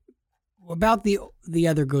 About the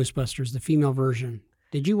other Ghostbusters, the female version.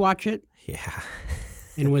 Did you watch it? Yeah.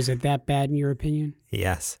 And was it that bad in your opinion?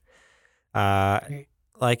 Yes. Okay.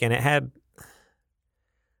 Like, and it had,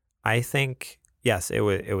 I think, yes, it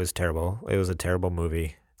was terrible. It was a terrible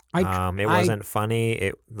movie. It wasn't funny.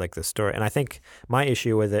 It like the story, and I think my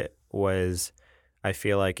issue with it was, I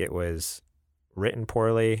feel like it was written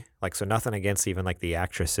poorly. Like, so nothing against even like the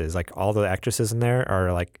actresses. Like all the actresses in there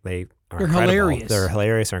are like they're incredible. Hilarious. They're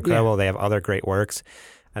hilarious. They're incredible. Yeah. They have other great works.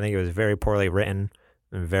 I think it was very poorly written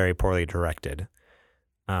and very poorly directed.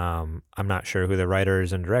 I'm not sure who the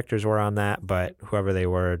writers and directors were on that, but whoever they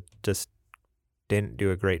were just didn't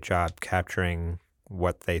do a great job capturing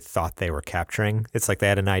what they thought they were capturing. It's like they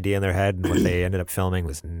had an idea in their head, and what they ended up filming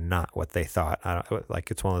was not what they thought.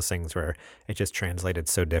 It's one of those things where it just translated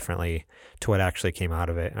so differently to what actually came out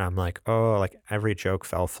of it. And I'm like, oh, like every joke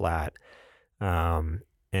fell flat. And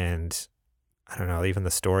I don't know, even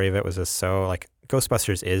the story of it was just so like,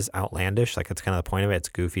 Ghostbusters is outlandish. Like it's kind of the point of it. It's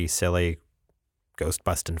goofy, silly, ghost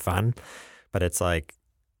busting fun. But it's like,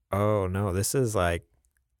 oh no, this is like,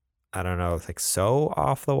 I don't know, it's like so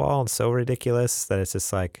off the wall and so ridiculous that it's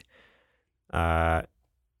just like,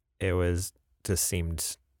 it was just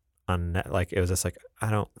seemed like it was just like, I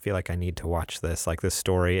don't feel like I need to watch this. Like this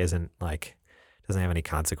story isn't like, doesn't have any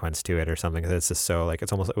consequence to it or something. It's just so like, it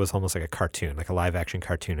was almost like a cartoon, like a live action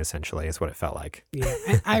cartoon essentially is what it felt like. Yeah,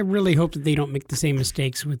 I really hope that they don't make the same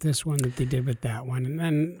mistakes with this one that they did with that one. And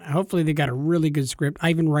then hopefully they got a really good script.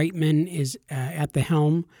 Ivan Reitman is at the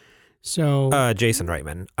helm. So Jason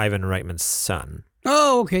Reitman, Ivan Reitman's son.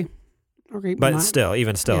 Oh, okay. Okay. But still,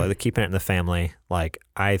 yeah. Keeping it in the family, like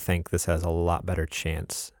I think this has a lot better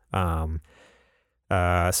chance. So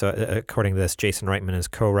according to this, Jason Reitman is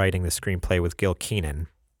co-writing the screenplay with Gil Kenan,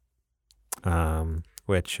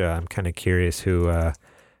 which I'm kind of curious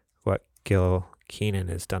what Gil Kenan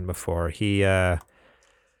has done before. He I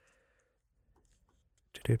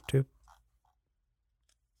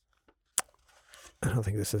don't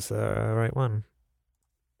think this is the right one.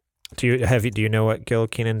 Do you know what Gil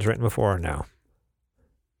Kenan's written before or no?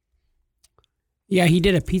 Yeah, he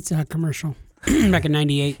did a Pizza Hut commercial back in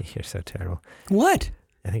 '98. You're so terrible. What?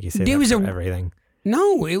 I think you say that for everything.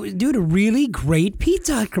 No, it was a really great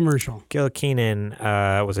Pizza Hut commercial. Gil Kenan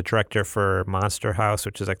was a director for Monster House,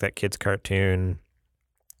 which is like that kid's cartoon.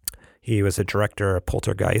 He was a director of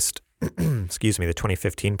Poltergeist. Excuse me, the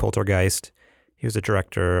 2015 Poltergeist. He was a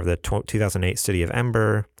director of the 2008 City of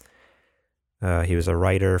Ember. He was a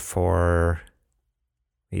writer for...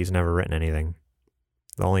 He's never written anything.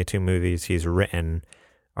 The only 2 movies he's written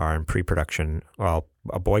are in pre-production. Well,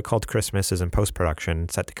 A Boy Called Christmas is in post-production,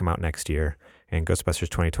 set to come out next year, and Ghostbusters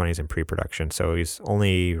 2020 is in pre-production. So he's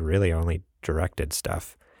only directed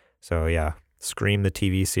stuff. So yeah, Scream, the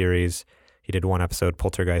TV series. He did 1 episode,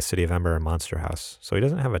 Poltergeist, City of Ember, and Monster House. So he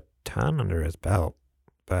doesn't have a ton under his belt,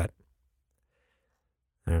 but...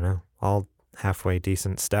 I don't know, all halfway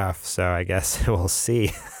decent stuff. So I guess we'll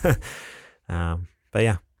see. But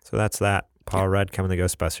yeah, so that's that. Paul Rudd coming to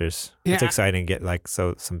Ghostbusters. Yeah. It's exciting to get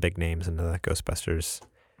some big names into the Ghostbusters.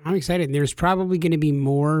 I'm excited. There's probably going to be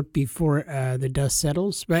more before the dust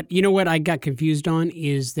settles. But you know what I got confused on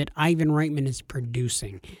is that Ivan Reitman is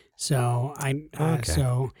producing. So Okay.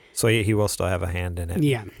 So he will still have a hand in it.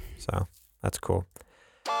 yeah. So that's cool.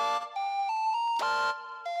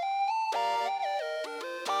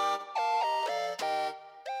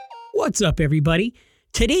 What's up, everybody?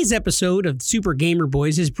 Today's episode of Super Gamer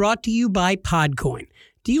Boys is brought to you by Podcoin.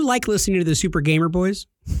 Do you like listening to the Super Gamer Boys?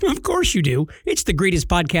 Of course you do. It's the greatest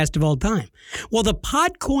podcast of all time. Well, the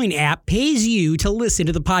Podcoin app pays you to listen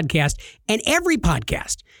to the podcast and every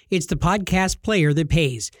podcast. It's the podcast player that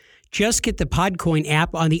pays. Just get the Podcoin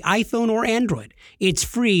app on the iPhone or Android. It's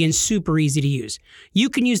free and super easy to use. You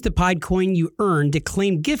can use the Podcoin you earn to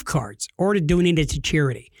claim gift cards or to donate it to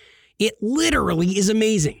charity. It literally is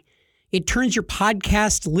amazing. It turns your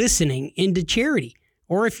podcast listening into charity.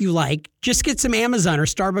 Or if you like, just get some Amazon or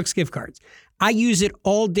Starbucks gift cards. I use it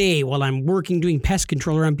all day while I'm working doing pest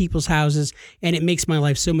control around people's houses, and it makes my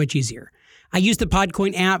life so much easier. I use the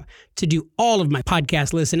Podcoin app to do all of my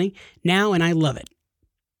podcast listening now, and I love it.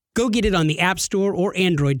 Go get it on the App Store or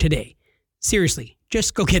Android today. Seriously,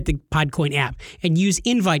 just go get the Podcoin app and use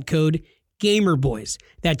invite code GAMERBOYS.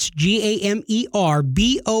 That's GAMERBOYS,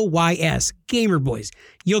 GamerBoys.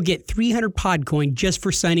 You'll get 300 Podcoin just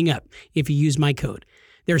for signing up if you use my code.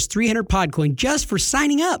 There's 300 Podcoin just for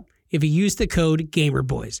signing up if you use the code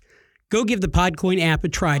GAMERBOYS. Go give the Podcoin app a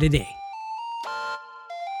try today.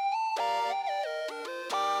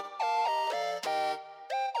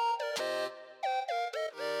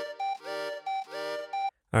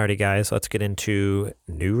 Alrighty, guys, let's get into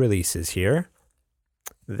new releases here.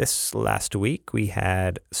 This last week, we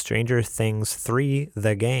had Stranger Things 3,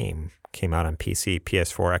 The Game. Came out on PC,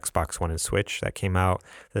 PS4, Xbox One, and Switch. That came out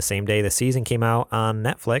the same day the season came out on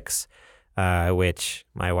Netflix, which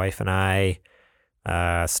my wife and I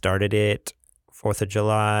started it 4th of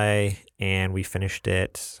July, and we finished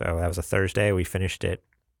it. So that was a Thursday. We finished it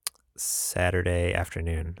Saturday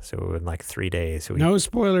afternoon. So in like 3 days. We No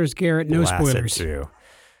spoilers, Garrett. No blasted spoilers. through.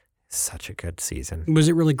 Such a good season. Was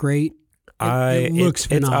it really great? It looks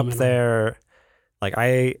phenomenal. It's up there.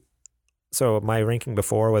 So my ranking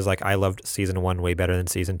before was like I loved season 1 way better than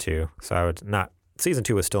season 2. So I would not. Season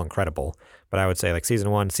 2 was still incredible, but I would say like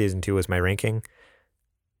season 1, season 2 was my ranking.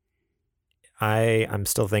 I'm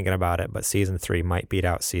still thinking about it, but season 3 might beat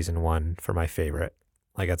out season 1 for my favorite.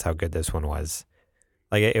 Like that's how good this one was.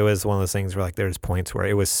 Like it was one of those things where like there's points where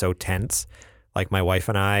it was so tense. Like my wife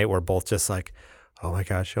and I were both just like, oh my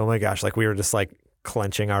gosh. Like we were just like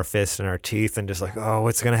clenching our fists and our teeth and just like, oh,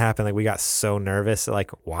 what's going to happen? Like we got so nervous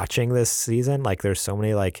like watching this season. Like there's so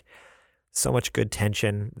much good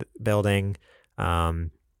tension building.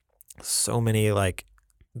 So many like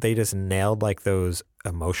they just nailed like those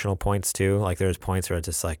emotional points too. Like there's points where it's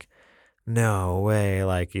just like, no way.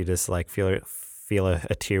 Like you just like feel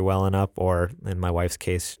a tear welling up, or in my wife's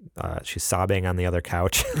case, she's sobbing on the other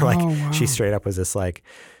couch. Like wow. She straight up was just like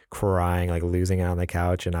crying, like losing it on the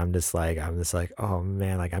couch. And I'm just like, oh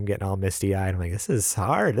man, like I'm getting all misty eyed. I'm like, this is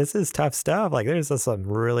hard. This is tough stuff. Like there's just some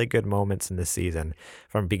really good moments in this season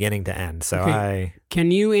from beginning to end. So Okay.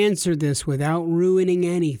 Can you answer this without ruining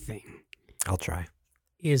anything? I'll try.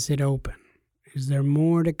 Is it open? Is there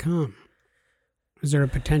more to come? Is there a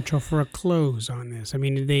potential for a close on this? I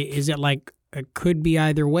mean, is it like it could be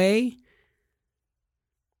either way?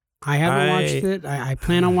 I haven't watched it. I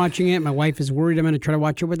plan on watching it. My wife is worried I'm going to try to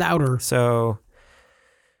watch it without her. So,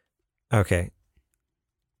 okay.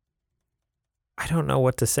 I don't know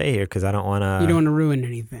what to say here because I don't want to... You don't want to ruin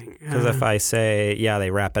anything. Because if I say, yeah,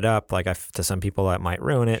 they wrap it up, like to some people that might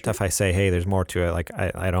ruin it. If I say, hey, there's more to it, like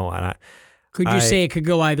I don't want to... Could you say it could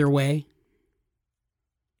go either way?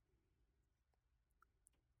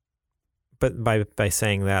 But by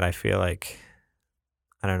saying that, I feel like...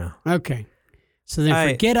 I don't know. Okay. So then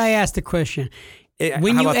forget I asked the question.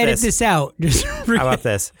 When you edit this out, just how about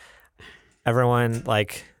this? Everyone,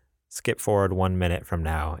 like, skip forward 1 minute from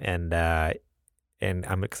now, and I'm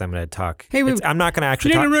going to talk. Hey, I'm not going to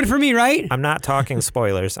actually. You're going to root for me, right? I'm not talking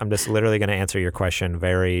spoilers. I'm just literally going to answer your question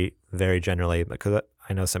very, very generally because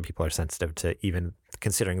I know some people are sensitive to even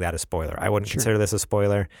considering that a spoiler. I wouldn't consider this a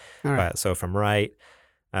spoiler. All right. But so from right,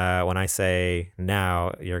 when I say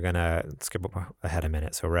now, you're going to skip ahead a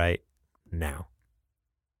minute. So right now.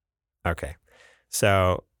 Okay.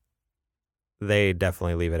 So they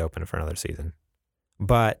definitely leave it open for another season.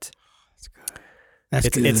 But that's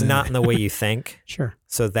good. It's not in the way you think. Sure.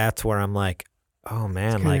 So that's where I'm like, oh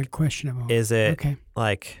man, like questionable. Is it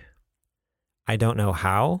like I don't know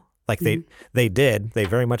how. Like they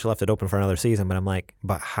very much left it open for another season, but I'm like,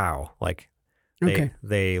 but how? Like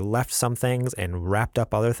they left some things and wrapped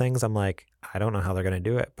up other things. I'm like, I don't know how they're gonna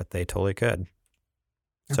do it, but they totally could.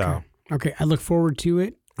 So I look forward to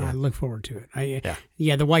it. Yeah. I look forward to it.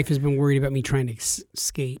 The wife has been worried about me trying to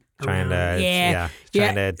skate. trying to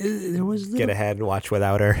there was get ahead and watch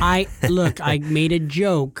without her. I made a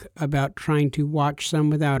joke about trying to watch some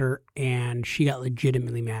without her, and she got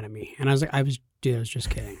legitimately mad at me. And I was like, I was just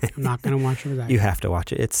kidding. I'm not going to watch it without You have to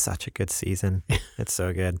watch it. It's such a good season. It's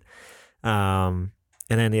so good.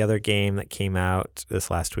 And then the other game that came out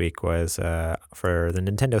this last week was for the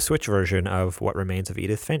Nintendo Switch version of What Remains of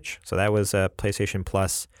Edith Finch. So that was a PlayStation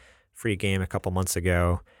Plus free game a couple months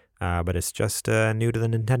ago, but it's just new to the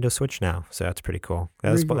Nintendo Switch now. So that's pretty cool.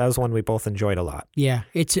 That was one we both enjoyed a lot. Yeah,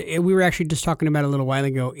 we were actually just talking about it a little while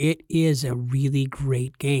ago. It is a really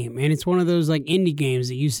great game, and it's one of those like indie games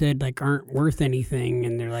that you said like aren't worth anything,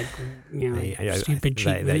 and they're like stupid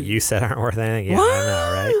cheap. That you said aren't worth anything. Yeah,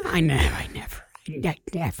 what? I know, right? I never.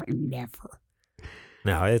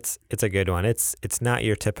 No, it's a good one. It's not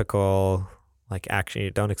your typical like action. You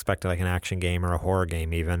don't expect like an action game or a horror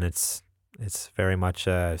game even. It's very much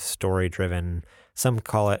a story driven. Some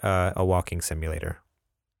call it a walking simulator.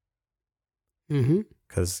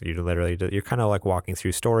 Because you're kind of like walking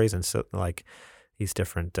through stories and so like these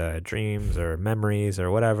different dreams or memories or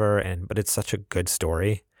whatever. But it's such a good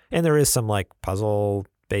story. And there is some like puzzle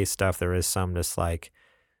based stuff. There is some just like,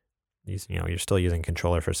 you're still using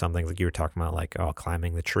controller for something like you were talking about, like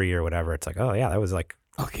climbing the tree or whatever. It's like, oh yeah, that was like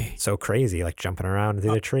so crazy, like jumping around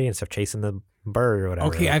through the tree and stuff, chasing the bird or whatever.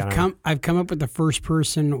 Okay, like, I've come up with the first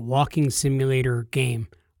person walking simulator game.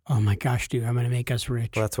 Oh my gosh, dude, I'm gonna make us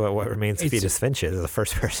rich. Well, that's what Remains of Edith Finch is, the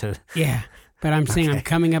first person. Yeah, but I'm saying I'm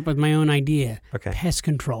coming up with my own idea. Okay. Pest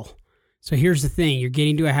control. So here's the thing: you're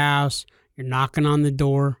getting to a house, you're knocking on the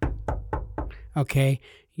door. Okay,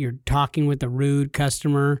 you're talking with a rude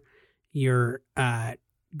customer. You're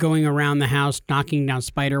going around the house, knocking down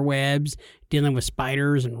spider webs, dealing with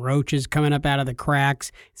spiders and roaches coming up out of the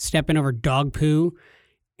cracks, stepping over dog poo,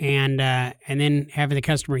 and then having the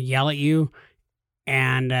customer yell at you.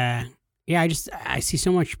 And I see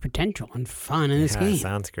so much potential and fun in this game.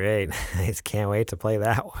 Sounds great. I just can't wait to play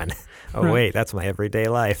that one. Oh, wait, that's my everyday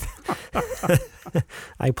life.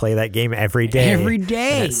 I play that game every day. Every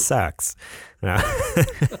day. And it sucks. No.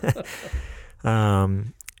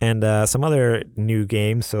 And some other new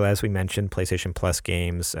games. So as we mentioned, PlayStation Plus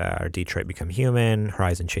games are Detroit Become Human,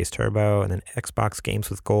 Horizon Chase Turbo, and then Xbox games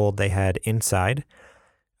with gold. They had Inside,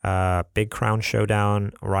 Big Crown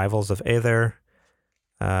Showdown, Rivals of Aether,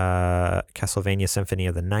 Castlevania Symphony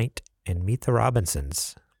of the Night, and Meet the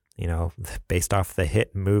Robinsons. Based off the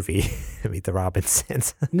hit movie Meet the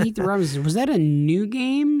Robinsons. Meet the Robinsons. Was that a new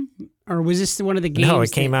game? Or was this one of the games? No,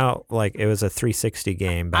 it came out like it was a 360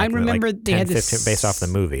 game back I remember in, like, they 10, had this 15, based off the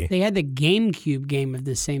movie. They had the GameCube game of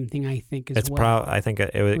the same thing, I think, as well. I think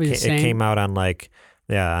it came out on like,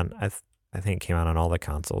 I think it came out on all the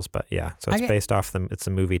consoles, but yeah. So it's based off it's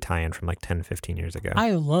a movie tie-in from like 10, 15 years ago.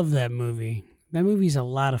 I love that movie. That movie's a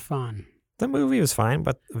lot of fun. The movie was fine,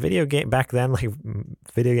 but video game back then, like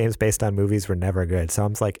video games based on movies were never good. So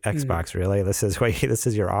I'm like, Xbox, really? This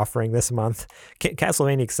is your offering this month?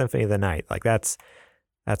 Castlevania Symphony of the Night, like that's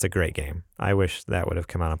a great game. I wish that would have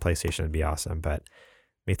come out on PlayStation. It'd be awesome. But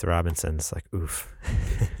Meet the Robinsons, like, oof.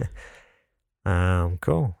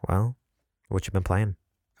 Cool. Well, what you been playing?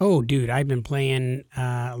 Oh, dude, I've been playing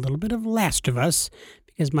a little bit of Last of Us.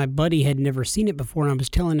 Because my buddy had never seen it before, and I was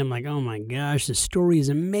telling him, like, oh my gosh, the story is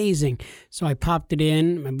amazing. So I popped it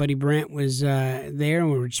in. My buddy Brent was there,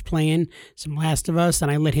 and we were just playing some Last of Us,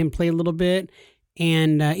 and I let him play a little bit.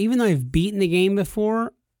 And even though I've beaten the game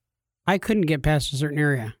before, I couldn't get past a certain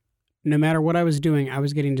area. No matter what I was doing, I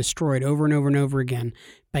was getting destroyed over and over and over again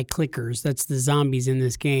by clickers. That's the zombies in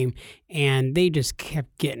this game. And they just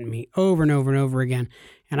kept getting me over and over and over again.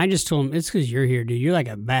 And I just told him, it's because you're here, dude. You're like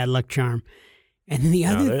a bad luck charm. And then the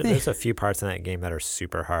other thing, there's a few parts in that game that are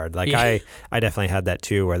super hard. Like I definitely had that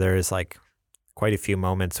too, where there's like quite a few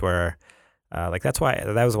moments where, like that's why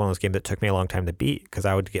that was one of those games that took me a long time to beat because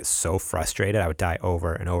I would get so frustrated. I would die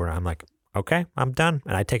over and over. And I'm like, okay, I'm done.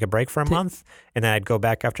 And I'd take a break for a month, and then I'd go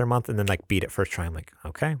back after a month and then like beat it first try. I'm like,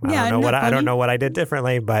 okay, I don't know what I did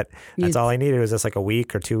differently, but that's all I needed was just like a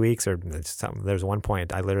week or 2 weeks or something. There's one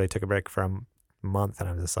point I literally took a break for a month, and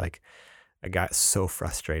I'm just like, I got so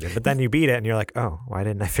frustrated. But then you beat it and you're like, oh, why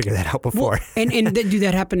didn't I figure that out before? Well, and dude,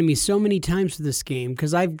 that happened to me so many times with this game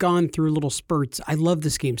because I've gone through little spurts. I love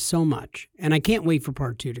this game so much. And I can't wait for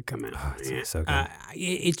part 2 to come out. Oh, it's so good.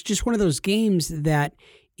 It's just one of those games that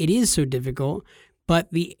it is so difficult, but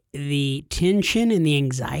the tension and the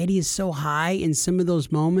anxiety is so high in some of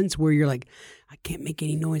those moments where you're like, I can't make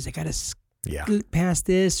any noise. I got to scoot past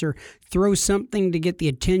this or throw something to get the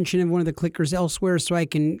attention of one of the clickers elsewhere so I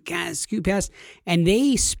can scoot past. And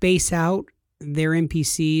they space out their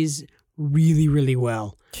NPCs really, really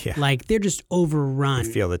well. Yeah. Like they're just overrun.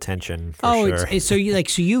 You feel the tension for sure. So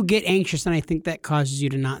you get anxious, and I think that causes you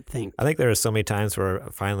to not think. I think there were so many times where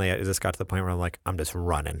finally it just got to the point where I'm like, I'm just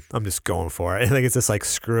running. I'm just going for it. I think it's just like,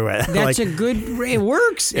 screw it. That's like, it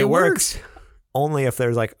works. It works. Only if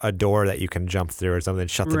there's like a door that you can jump through or something,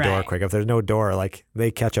 shut the door quick. If there's no door, like they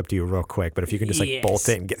catch up to you real quick. But if you can just like bolt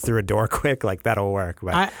it and get through a door quick, like that'll work.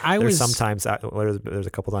 But there's a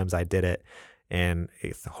couple times I did it and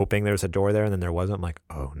hoping there's a door there and then there wasn't. I'm like,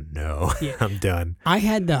 oh no, I'm done. I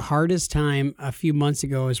had the hardest time a few months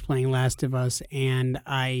ago. I was playing Last of Us and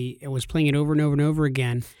I was playing it over and over and over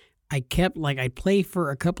again. I'd play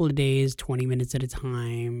for a couple of days, 20 minutes at a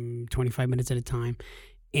time, 25 minutes at a time.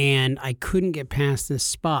 And I couldn't get past this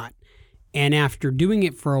spot. And after doing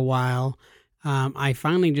it for a while, I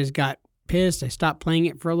finally just got pissed. I stopped playing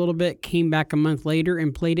it for a little bit, came back a month later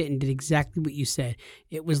and played it and did exactly what you said.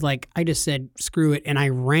 It was like I just said, screw it, and I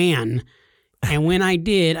ran. And when I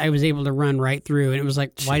did, I was able to run right through. And it was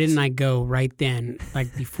like, why didn't I go right then,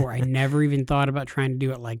 like before? I never even thought about trying to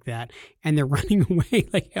do it like that. And the running away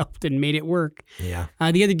helped and made it work. Yeah.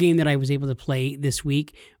 The other game that I was able to play this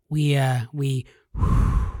week, we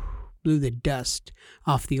blew the dust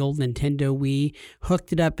off the old Nintendo Wii,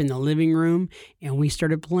 hooked it up in the living room, and we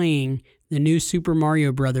started playing the new Super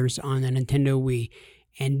Mario Brothers on the Nintendo Wii.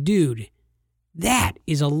 And dude, that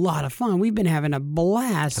is a lot of fun. We've been having a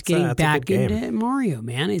blast getting back into Mario,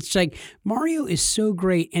 man. It's like Mario is so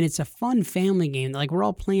great, and it's a fun family game. Like we're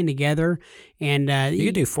all playing together, and you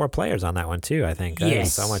could do 4 players on that one too. I think that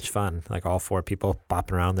is so much fun. Like all 4 people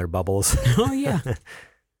bopping around their bubbles. Oh yeah.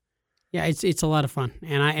 Yeah, it's a lot of fun.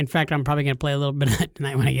 And in fact, I'm probably going to play a little bit of that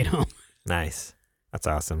tonight when I get home. Nice. That's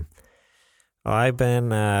awesome. Well, I've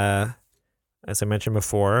been, as I mentioned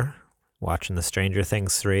before, watching the Stranger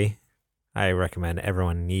Things 3. I recommend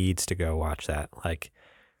everyone needs to go watch that. Like,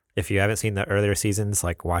 if you haven't seen the earlier seasons,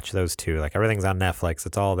 like, watch those 2. Like, everything's on Netflix.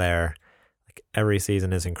 It's all there. Like, every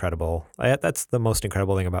season is incredible. That's the most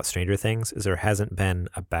incredible thing about Stranger Things is there hasn't been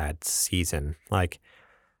a bad season. Like,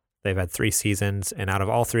 they've had 3 seasons, and out of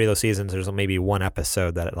all 3 of those seasons, there's maybe one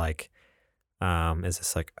episode that is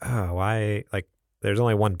just like, oh, why? Like, there's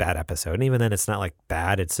only one bad episode, and even then, it's not like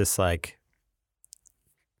bad. It's just like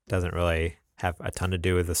doesn't really have a ton to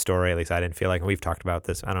do with the story. At least I didn't feel like. And we've talked about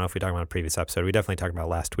this. I don't know if we talked about a previous episode. We definitely talked about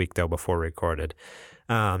last week though before we recorded.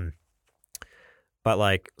 But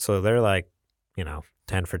like, so they're like,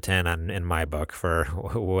 10 for 10 in my book for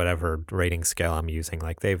whatever rating scale I'm using.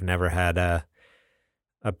 Like they've never had a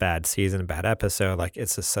bad season, a bad episode. Like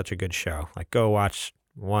it's just such a good show. Like go watch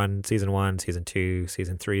season 1, season 2,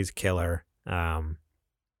 season 3's killer.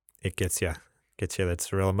 It gets you.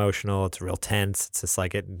 It's real emotional. It's real tense. It's just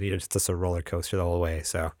like it's just a roller coaster the whole way.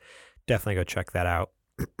 So definitely go check that out.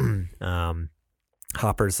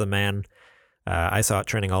 Hopper's the man. I saw it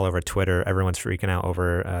trending all over Twitter. Everyone's freaking out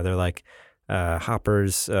over. They're like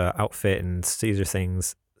Hopper's outfit and Stranger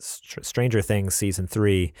Things season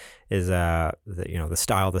 3 is the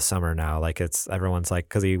style of the summer now. Like it's everyone's like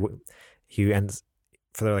because he ends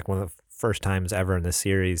for like one of the first times ever in the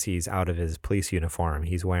series he's out of his police uniform.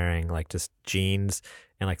 He's wearing like just jeans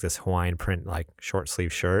and like this Hawaiian print like short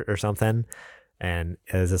sleeve shirt or something. And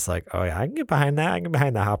it was just like, oh yeah, I can get behind that. I can get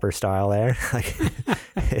behind the Hopper style there. Like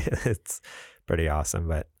it's pretty awesome.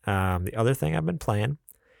 But the other thing I've been playing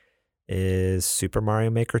is Super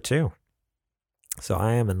Mario Maker 2. So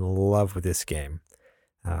I am in love with this game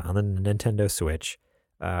on the Nintendo Switch.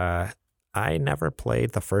 I never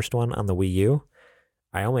played the first one on the Wii U.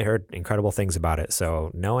 I only heard incredible things about it.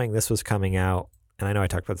 So knowing this was coming out, and I know I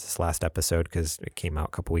talked about this last episode because it came out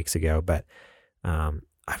a couple weeks ago, but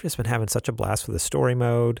I've just been having such a blast with the story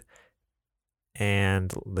mode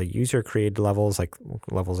and the user created levels, like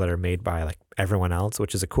levels that are made by like everyone else,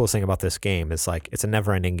 which is the coolest thing about this game. Is like it's a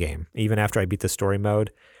never ending game. Even after I beat the story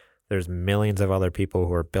mode, there's millions of other people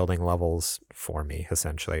who are building levels for me,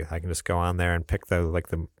 essentially. I can just go on there and pick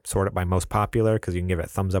the sort it by most popular because you can give it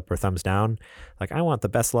thumbs up or thumbs down. Like, I want the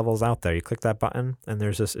best levels out there. You click that button and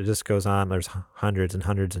it just goes on. There's hundreds and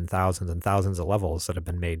hundreds and thousands of levels that have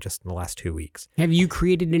been made just in the last 2 weeks. Have you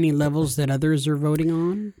created any levels that others are voting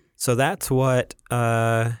on? So that's what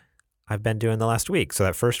I've been doing the last week. So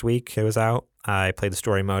that first week it was out, I played the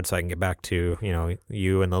story mode so I can get back to,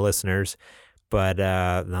 you and the listeners. But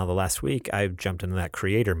now the last week, I've jumped into that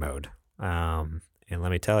creator mode. And let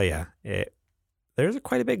me tell you, there's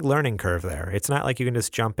quite a big learning curve there. It's not like you can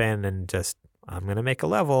just jump in and just, I'm going to make a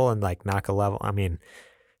level and like knock a level. I mean,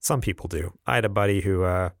 some people do. I had a buddy who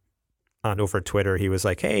over Twitter, he was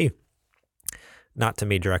like, hey, not to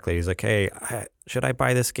me directly. He's like, hey, should I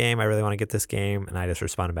buy this game? I really want to get this game. And I just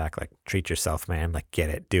responded back like, treat yourself, man. Like, get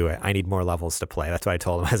it, do it. I need more levels to play. That's what I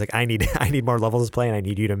told him. I was like, I need more levels to play, and I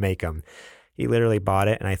need you to make them. He literally bought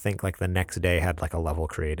it, and I think like the next day had like a level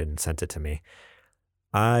created and sent it to me.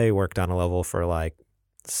 I worked on a level for like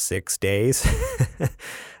 6 days.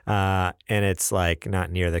 And it's like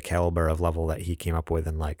not near the caliber of level that he came up with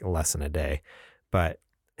in like less than a day. But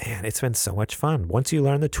man, it's been so much fun. Once you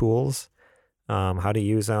learn the tools, how to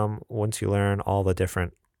use them, once you learn all the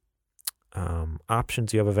different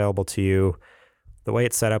options you have available to you, the way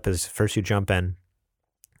it's set up is first you jump in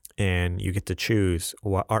and you get to choose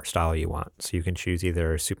what art style you want. So you can choose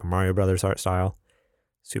either Super Mario Brothers art style,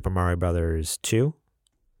 Super Mario Brothers 2,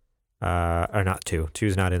 or not 2.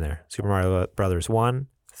 2's not in there. Super Mario Brothers 1,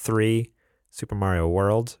 3, Super Mario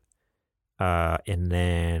World, and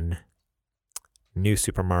then New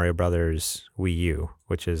Super Mario Brothers Wii U,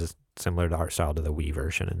 which is similar to art style to the Wii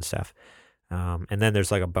version and stuff. And then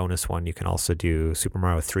there's like a bonus one. You can also do Super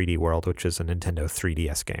Mario 3D World, which is a Nintendo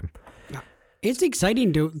 3DS game. It's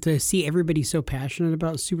exciting to see everybody so passionate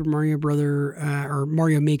about Super Mario Brother or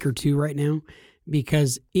Mario Maker 2 right now,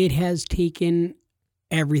 because it has taken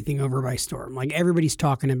everything over by storm. Like, everybody's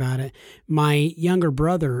talking about it. My younger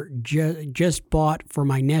brother just bought for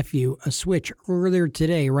my nephew a Switch earlier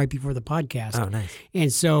today, right before the podcast. Oh, nice.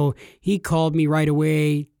 And so he called me right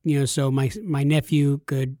away, so my nephew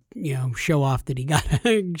could, show off to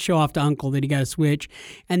Uncle that he got a Switch,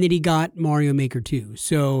 and that he got Mario Maker 2.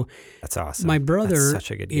 So that's awesome. My brother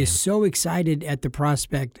such a good game. is so excited at the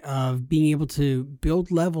prospect of being able to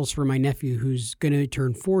build levels for my nephew who's going to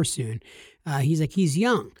turn 4 soon. He's like, he's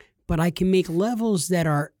young, but I can make levels that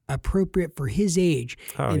are appropriate for his age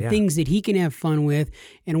and things that he can have fun with.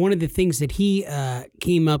 And one of the things that he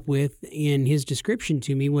came up with in his description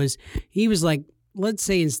to me was, he was like, let's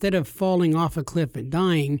say instead of falling off a cliff and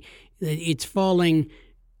dying, it's falling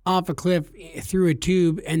off a cliff through a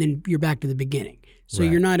tube and then you're back to the beginning. So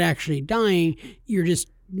You're not actually dying, you're just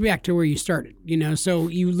back to where you started, so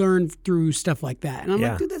you learn through stuff like that. And I'm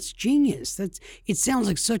like, dude, that's genius. It sounds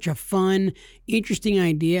like such a fun, interesting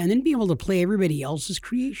idea. And then be able to play everybody else's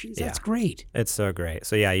creations. That's great. It's so great.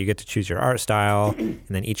 So you get to choose your art style, and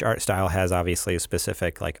then each art style has obviously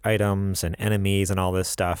specific like items and enemies and all this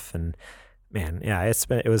stuff. And man,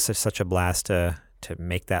 it was such a blast to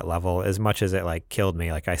make that level, as much as it like killed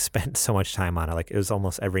me. Like, I spent so much time on it. Like, it was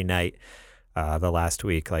almost every night the last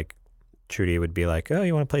week. Like, Trudy would be like, oh,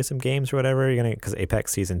 you want to play some games or whatever? Because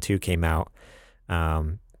Apex Season 2 came out.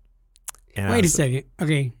 Wait a second.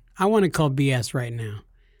 Okay, I want to call BS right now.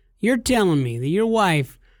 You're telling me that your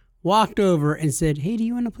wife walked over and said, hey, do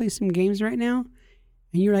you want to play some games right now?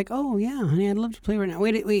 And you're like, oh, yeah, honey, I'd love to play right now.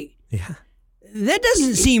 Wait. Yeah. That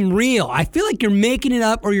doesn't seem real. I feel like you're making it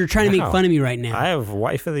up, or you're trying to make fun of me right now. I have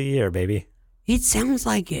wife of the year, baby. It sounds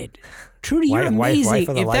like it. Trudy, you're amazing. Wife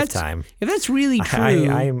of the lifetime. If that's really true.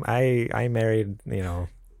 I married,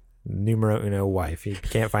 numero uno wife. You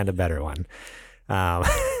can't find a better one. But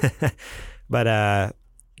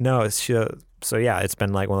no, so it's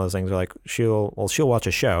been like one of those things where like she'll watch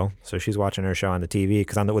a show. So she's watching her show on the TV,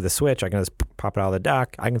 because with the Switch, I can just pop it out of the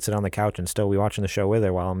dock. I can sit on the couch and still be watching the show with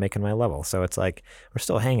her while I'm making my level. So it's like we're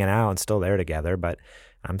still hanging out and still there together, but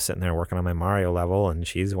I'm sitting there working on my Mario level and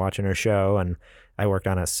she's watching her show, and I worked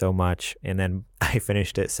on it so much. And then I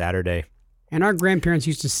finished it Saturday. And our grandparents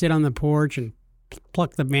used to sit on the porch and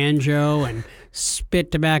pluck the banjo and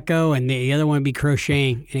spit tobacco, and the other one would be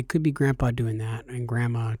crocheting. And it could be Grandpa doing that and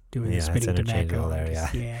Grandma doing the spitting tobacco. There,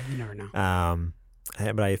 you never know.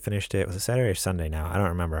 But I finished it. Was it Saturday or Sunday now? I don't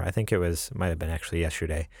remember. I think might have been actually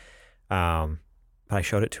yesterday. But I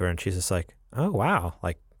showed it to her, and she's just like, oh, wow.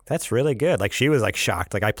 Like, that's really good. Like, she was like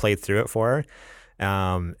shocked. Like, I played through it for her.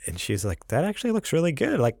 And she's like, that actually looks really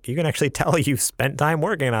good. Like, you can actually tell you spent time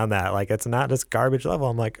working on that. Like, it's not just garbage level.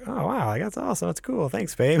 I'm like, oh, wow, like, that's awesome. That's cool.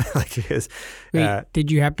 Thanks, babe. Like, she is. Wait,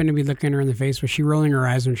 did you happen to be looking her in the face? Was she rolling her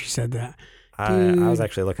eyes when she said that? I was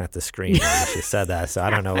actually looking at the screen when she said that, so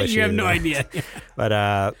I don't know what she You have no idea.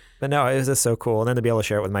 But no, it was just so cool. And then to be able to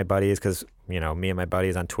share it with my buddies, because, me and my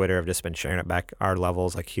buddies on Twitter have just been sharing it back, our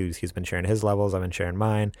levels. Like, he's been sharing his levels. I've been sharing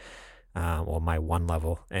mine. My one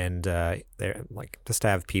level, and they're like, just to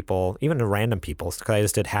have people, even the random people, because I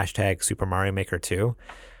just did hashtag Super Mario Maker 2,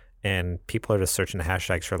 and people are just searching the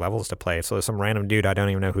hashtags for levels to play. So there's some random dude, I don't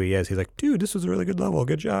even know who he is. He's like, dude, this was a really good level.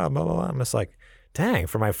 Good job. Blah, blah, blah. I'm just like, dang,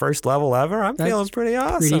 for my first level ever, I'm feeling pretty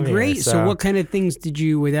awesome. Pretty great. Here. So what kind of things did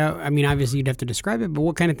you, obviously you'd have to describe it, but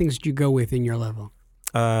what kind of things did you go with in your level?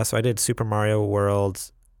 So I did Super Mario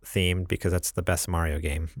World themed, because that's the best Mario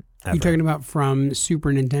game ever. You talking about from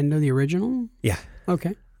Super Nintendo, the original? Yeah.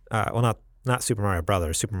 Okay. Well, not Super Mario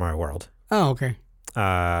Brothers, Super Mario World. Oh, okay.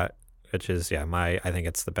 Which is I think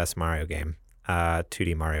it's the best Mario game,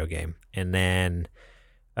 2D Mario game. And then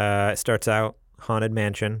it starts out Haunted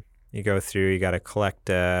Mansion. You go through. You got to collect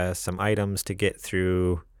some items to get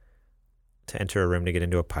through, to enter a room to get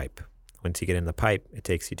into a pipe. Once you get in the pipe, it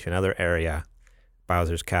takes you to another area,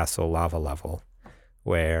 Bowser's Castle lava level,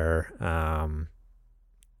 where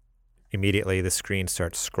immediately the screen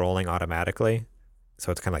starts scrolling automatically.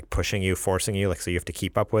 So it's kind of like pushing you, forcing you, like so you have to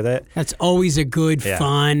keep up with it. That's always a good,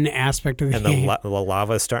 fun aspect of the game. And the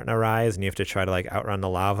lava is starting to rise, and you have to try to like outrun the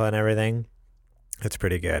lava and everything. It's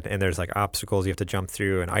pretty good. And there's like obstacles you have to jump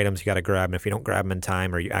through and items you got to grab. And if you don't grab them in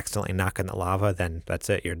time or you accidentally knock in the lava, then that's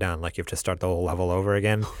it. You're done. Like you have to start the whole level over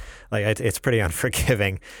again. Like it's pretty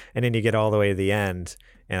unforgiving. And then you get all the way to the end.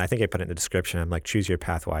 And I think I put it in the description. I'm like, choose your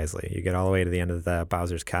path wisely. You get all the way to the end of the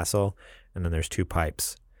Bowser's Castle, and then there's 2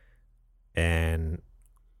 pipes. And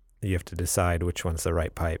you have to decide which one's the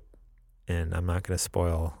right pipe. And I'm not going to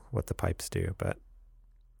spoil what the pipes do, but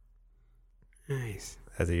nice.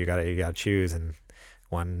 You gotta choose, and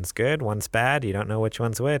one's good, one's bad. You don't know which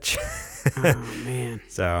one's which. Oh man.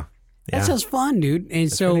 So that sounds fun, dude. And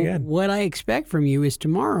it's so what I expect from you is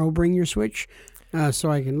tomorrow bring your Switch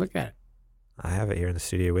so I can look at it. I have it here in the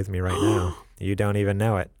studio with me right now. You don't even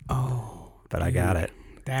know it. Oh. But dude, I got it.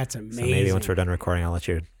 That's amazing. So maybe once we're done recording, I'll let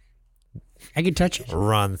you I can touch it.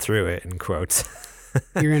 Run through it in quotes.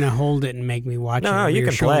 You're gonna hold it and make me watch it. No, you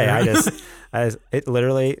can play. It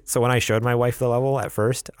literally. So when I showed my wife the level at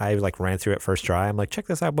first, I like ran through it first try. I'm like, check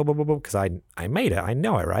this out, because I made it. I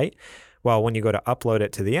know it, right? Well, when you go to upload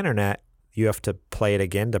it to the internet, you have to play it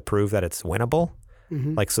again to prove that it's winnable.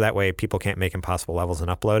 Mm-hmm. Like so that way people can't make impossible levels and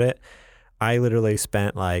upload it. I literally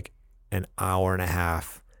spent like an hour and a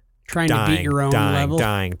half trying to beat your own level,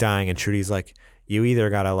 dying, and Trudy's like, you either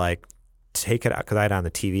gotta like take it out, because I had it on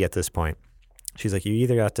the TV at this point. She's like, you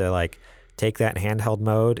either got to like take that in handheld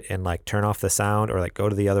mode and like turn off the sound, or like go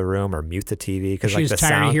to the other room or mute the TV, because like the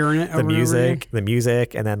sound, the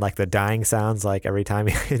music, and then like the dying sounds. Like every time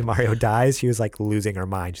Mario dies, she was like losing her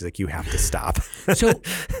mind. She's like, you have to stop. So,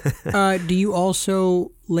 do you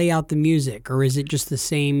also lay out the music, or is it just the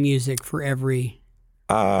same music for every?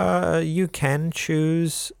 You can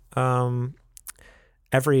choose.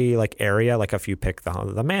 Every like area, like if you pick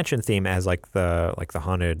the mansion theme as like the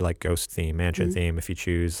haunted like ghost theme mansion theme, if you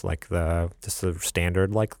choose like just the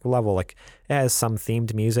standard like level, like it has some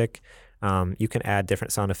themed music. You can add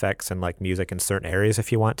different sound effects and like music in certain areas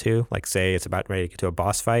if you want to. Like say it's about ready to get to a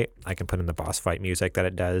boss fight, I can put in the boss fight music that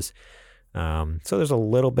it does. So there's a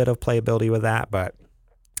little bit of playability with that, but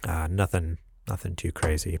nothing too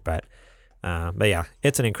crazy. But yeah,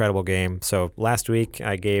 it's an incredible game. So last week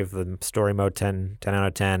I gave the story mode 10 out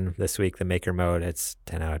of 10. This week the maker mode, it's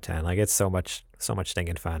 10 out of 10. Like it's so much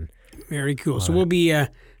stinking fun. Very cool. So we'll be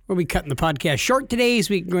cutting the podcast short today,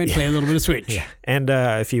 so we can go ahead and play a little bit of Switch. Yeah. And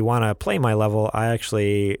if you want to play my level, I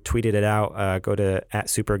actually tweeted it out. Go to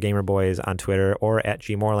 @SuperGamerBoys on Twitter or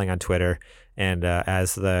 @GMorling on Twitter, and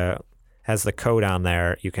has the code on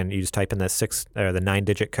there. You just type in the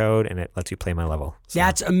 9-digit code, and it lets you play my level. So.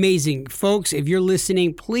 That's amazing. Folks, if you're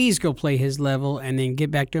listening, please go play his level and then get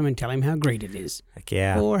back to him and tell him how great it is. Heck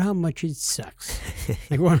yeah. Or how much it sucks.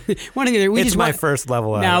 Like one of the other. It's my first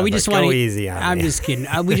level. No, we just want go easy on I'm me. just kidding.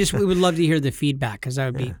 We would love to hear the feedback, because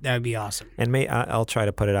that would be awesome. And I'll try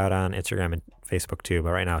to put it out on Instagram and Facebook too,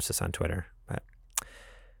 but right now it's just on Twitter. But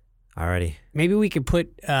alrighty. Maybe we could put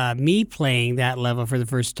me playing that level for the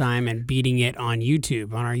first time and beating it on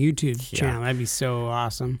YouTube, on our YouTube channel. That'd be so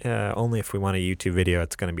awesome. Only if we want a YouTube video,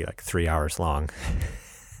 it's going to be like 3 hours long.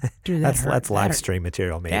 Dude, that's live stream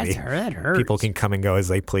material, maybe. That hurts. People can come and go as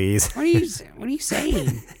they please. What are you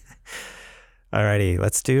saying? Alrighty,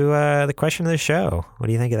 let's do the question of the show. What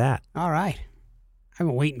do you think of that? All right. I've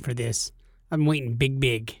been waiting for this. I've been waiting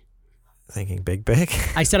big. Thinking big?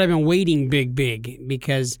 I said I've been waiting big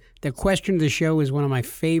because the question of the show is one of my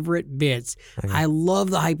favorite bits. Okay. I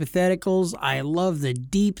love the hypotheticals. I love the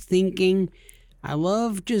deep thinking. I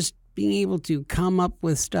love just being able to come up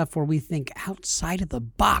with stuff where we think outside of the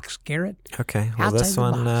box, Garrett. Okay. Well, this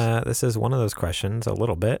is one of those questions a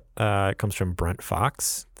little bit. It comes from Brent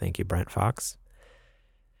Fox. Thank you, Brent Fox.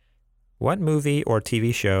 What movie or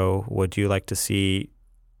TV show would you like to see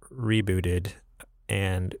rebooted,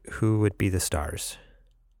 and who would be the stars?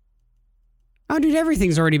 Oh, dude,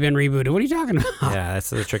 everything's already been rebooted. What are you talking about? Yeah,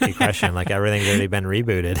 that's a tricky question. Like everything's already been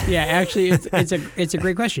rebooted. Yeah, actually, it's a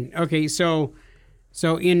great question. Okay, so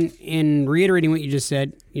in reiterating what you just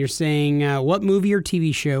said, you're saying what movie or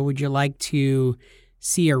TV show would you like to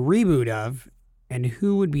see a reboot of, and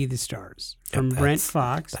who would be the stars? From Brent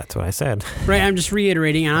Fox. That's what I said. Right, I'm just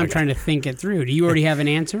reiterating, and I'm trying to think it through. Do you already have an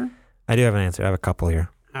answer? I do have an answer. I have a couple here.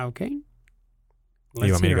 Okay. You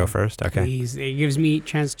Let's want me to hear go 'em. first? Okay. Please. It gives me a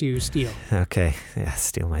chance to steal. Okay. Yeah,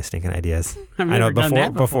 steal my stinking ideas. I've I know never done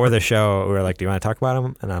that before the show, we were like, do you want to talk about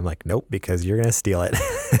them? And I'm like, nope, because you're going to steal it.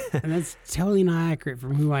 And that's totally not accurate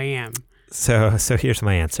from who I am. So here's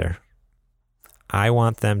my answer. I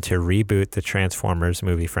want them to reboot the Transformers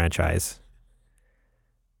movie franchise.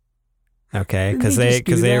 Okay, because they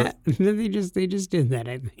just did that.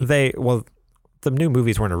 I think. the new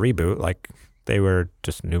movies weren't a reboot. Like they were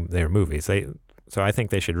movies. So I think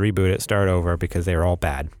they should reboot it, start over because they were all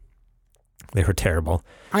bad. They were terrible.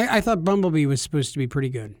 I thought Bumblebee was supposed to be pretty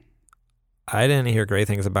good. I didn't hear great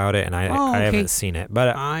things about it, and I haven't seen it. But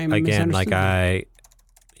again,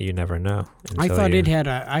 you never know. I thought it had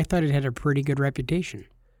a pretty good reputation.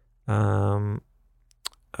 Why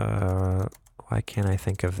can't I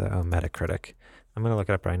think of the Metacritic? I'm gonna look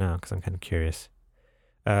it up right now because I'm kind of curious.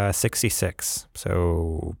 66,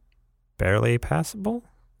 so barely passable.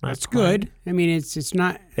 That's good. I mean, it's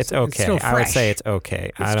not. It's okay. It's still I would fresh. say it's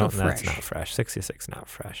okay. It's still That's fresh. not fresh. 66, not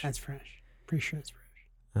fresh. That's fresh. Pretty sure it's fresh.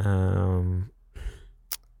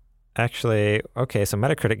 Actually, okay. So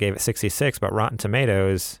Metacritic gave it 66, but Rotten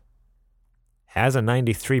Tomatoes has a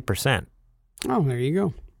 93%. Oh, there you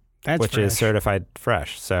go. Which is certified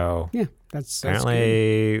fresh. So yeah, that's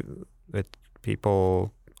apparently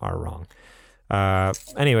people are wrong.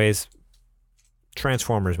 Anyways,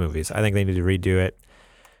 Transformers movies. I think they need to redo it.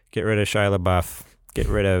 Get rid of Shia LaBeouf. Get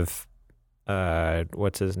rid of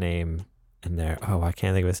what's his name in there? Oh, I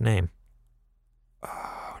can't think of his name.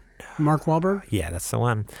 Oh no, Mark Wahlberg. Yeah, that's the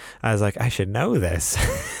one. I was like, I should know this.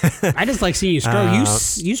 I just like seeing you struggle.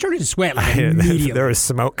 You started to sweat like immediately. There was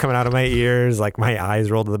smoke coming out of my ears. Like my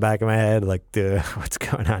eyes rolled to the back of my head. Like, dude, what's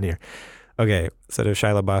going on here? Okay, so there's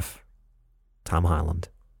Shia LaBeouf, Tom Holland,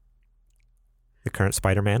 the current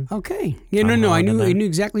Spider-Man. Okay. Yeah, Tom no. I Holland knew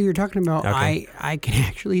exactly what you're talking about. Okay. I can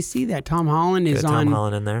actually see that Tom Holland is Get on. Tom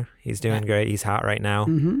Holland in there. He's doing great. He's hot right now.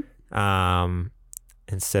 Mm-hmm.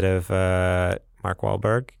 Instead of Mark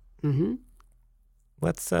Wahlberg. Mm-hmm.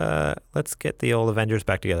 Let's get the old Avengers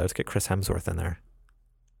back together. Let's get Chris Hemsworth in there.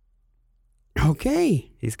 Okay.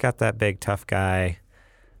 He's got that big tough guy.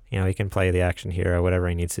 You know, he can play the action hero, whatever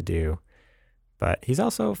he needs to do. But he's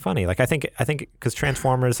also funny. Like I think because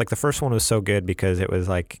Transformers, like the first one was so good because it was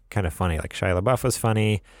like kind of funny. Like Shia LaBeouf was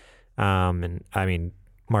funny, and I mean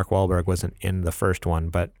Mark Wahlberg wasn't in the first one,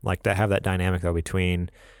 but like to have that dynamic though between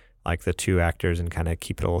like the two actors and kind of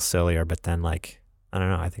keep it a little sillier. But then like I don't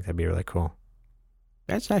know, I think that'd be really cool.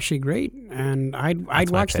 That's actually great, and I'd my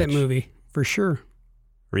watch that pitch. movie for sure.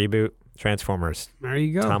 Reboot Transformers. There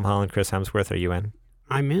you go. Tom Holland, Chris Hemsworth. Are you in?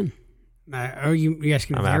 I'm in. You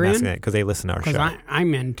asking if I'm they're asking in? it because they listen to our Because show.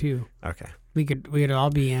 I'm in too. Okay, We could all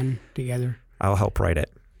be in together. I'll help write it.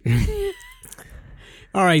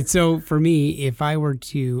 All right. So for me, if I were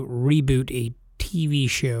to reboot a TV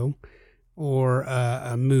show or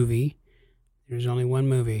a movie, there's only one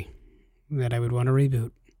movie that I would want to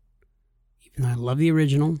reboot. Even though I love the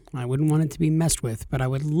original, I wouldn't want it to be messed with, but I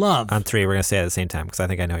would love. On three, we're gonna say it at the same time because I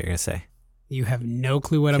think I know what you're gonna say. You have no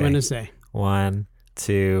clue what I'm Okay. going to say. 1,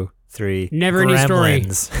 2, 3. Never any story.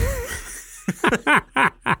 Gremlins.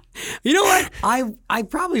 You know what? I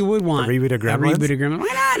probably would want A reboot of Gremlins? A reboot of Gremlins.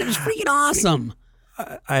 Why not? It was freaking awesome.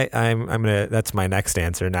 I'm gonna. That's my next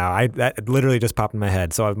answer now. That literally just popped in my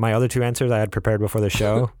head. So my other two answers I had prepared before the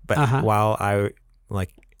show, but while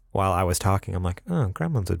I was talking, I'm like, oh,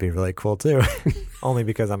 Gremlins would be really cool too. Only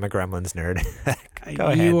because I'm a Gremlins nerd. Go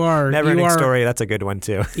ahead. You are. Never you Ending are, Story. That's a good one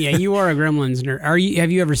too. Yeah, you are a Gremlins nerd.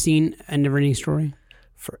 Have you ever seen A Never Ending Story?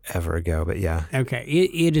 Forever ago, but yeah. Okay,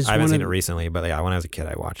 it is. I haven't seen it recently, but yeah, when I was a kid,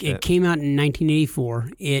 I watched it. It came out in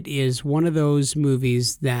 1984. It is one of those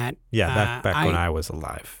movies that. Yeah, back when I was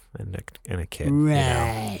alive and a kid.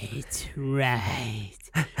 Right, right.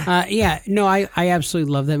 Yeah, no, I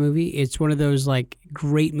absolutely love that movie. It's one of those like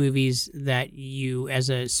great movies that you,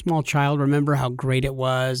 as a small child, remember how great it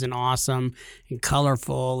was and awesome and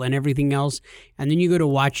colorful and everything else, and then you go to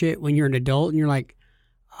watch it when you're an adult and you're like,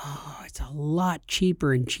 oh, it's a lot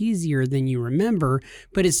cheaper and cheesier than you remember,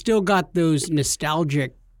 but it's still got those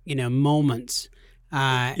nostalgic, moments.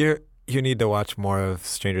 You need to watch more of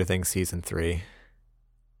Stranger Things season 3.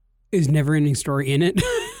 Is Never Ending Story in it?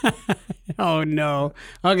 Oh no.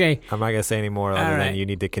 Okay. I'm not gonna say any more other right. than you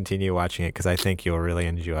need to continue watching it because I think you'll really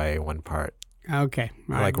enjoy one part. Okay.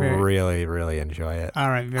 All right, really, really enjoy it. All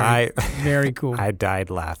right. Very cool. I died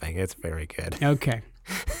laughing. It's very good. Okay.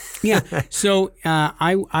 Yeah. So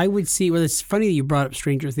I would see. Well, it's funny that you brought up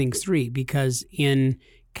Stranger Things 3 because in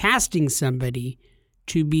casting somebody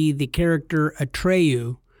to be the character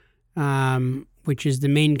Atreyu, which is the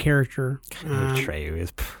main character. Atreyu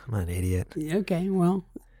is. I'm an idiot. Okay, well,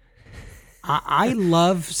 I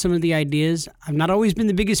love some of the ideas. I've not always been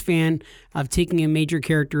the biggest fan of taking a major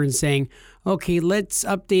character and saying, okay, let's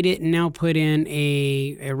update it and now put in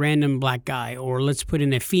a random black guy, or let's put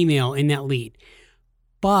in a female in that lead.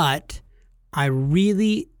 But I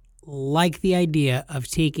really like the idea of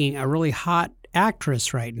taking a really hot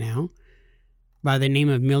actress right now by the name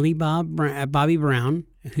of Millie Bobby Brown,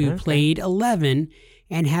 who played Eleven,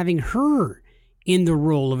 and having her in the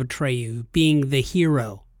role of Atreyu, being the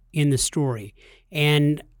hero in the story.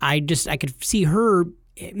 And I could see her,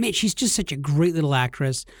 man, she's just such a great little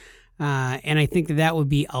actress. And I think that would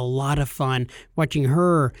be a lot of fun watching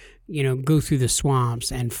her, go through the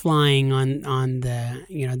swamps and flying on the,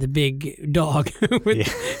 the big dog. I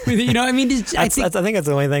think I think that's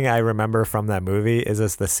the only thing I remember from that movie is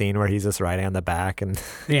just the scene where he's just riding on the back and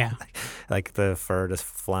like the fur just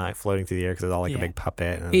floating through the air because it's all like a big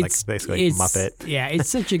puppet and it's basically like Muppet. Yeah, it's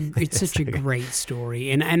such a great story,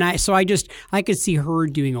 and I could see her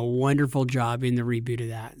doing a wonderful job in the reboot of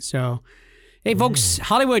that. So. Hey, folks,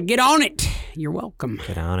 Hollywood, get on it. You're welcome.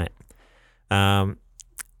 Get on it.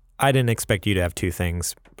 I didn't expect you to have two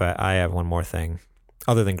things, but I have one more thing.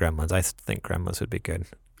 Other than Gremlins, I think Gremlins would be good.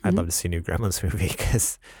 I'd love to see a new Gremlins movie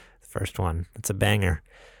because the first one, it's a banger.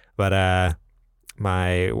 But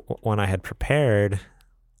my one I had prepared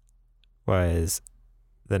was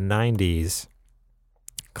the 90s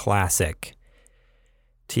classic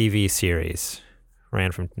TV series.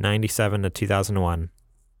 Ran from 97 to 2001.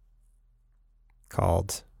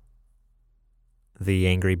 Called The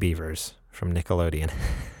Angry Beavers from Nickelodeon.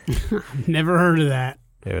 I've never heard of that.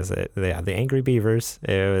 It was The Angry Beavers.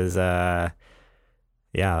 It was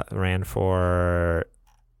ran for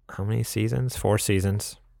how many seasons? 4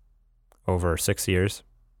 seasons over 6 years.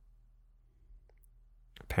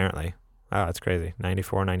 Apparently. Wow, that's crazy.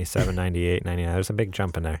 94, 97, 98, 99. There's a big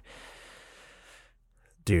jump in there.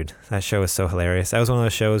 Dude, that show was so hilarious. That was one of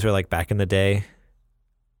those shows where like back in the day,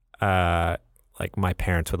 like my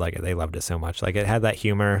parents would like it. They loved it so much. Like it had that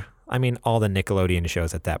humor. I mean, all the Nickelodeon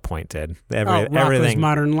shows at that point did. Rocko's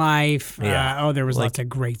Modern Life. Yeah. There was like, lots of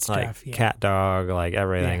great stuff. Like yeah. Cat Dog. Like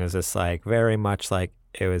everything was just like very much like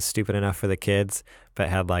it was stupid enough for the kids, but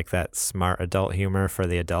had like that smart adult humor for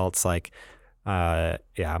the adults. Like, that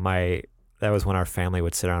was when our family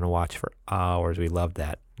would sit around and watch for hours. We loved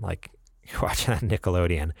that. Like watching that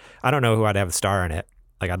Nickelodeon. I don't know who I'd have a star in it.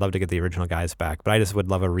 Like, I'd love to get the original guys back, but I just would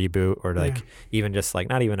love a reboot or like even just like,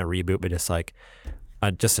 not even a reboot, but just like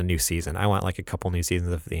just a new season. I want like a couple new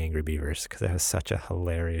seasons of The Angry Beavers because it was such a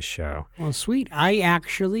hilarious show. Well, sweet. I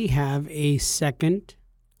actually have a second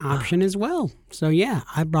option as well. So yeah,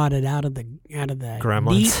 I brought it out of the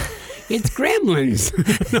Gremlins. It's Gremlins.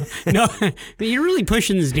 no, you're really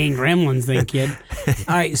pushing this dang Gremlins thing, kid.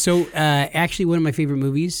 All right, so actually one of my favorite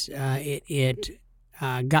movies. It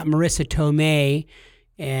got Marissa Tomei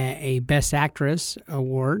a Best Actress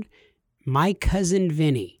award. My Cousin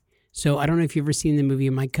Vinny. So I don't know if you've ever seen the movie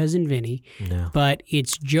My Cousin Vinny. No. But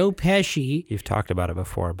it's Joe Pesci. You've talked about it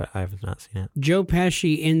before, but I have not seen it. Joe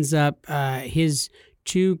Pesci ends up, his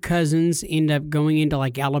 2 cousins end up going into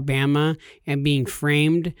like Alabama and being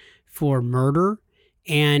framed for murder.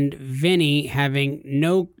 And Vinny,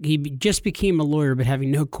 he just became a lawyer, but having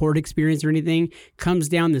no court experience or anything, comes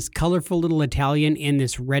down this colorful little Italian in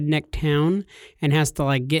this redneck town and has to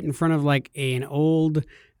like get in front of like an old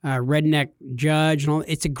redneck judge and all.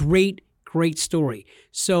 It's a great, great story.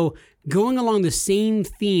 So going along the same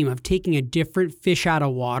theme of taking a different fish out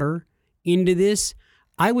of water into this,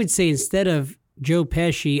 I would say instead of Joe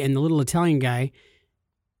Pesci and the little Italian guy,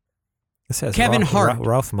 This has Kevin Hart.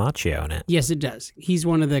 Ralph Macchio in it. Yes, it does. He's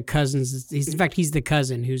one of the cousins. In fact, he's the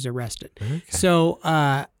cousin who's arrested. Okay. So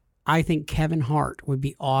I think Kevin Hart would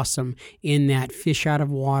be awesome in that fish out of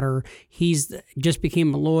water. He's just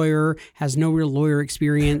became a lawyer, has no real lawyer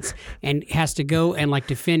experience, and has to go and like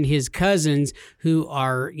defend his cousins who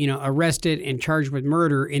are, arrested and charged with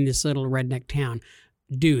murder in this little redneck town.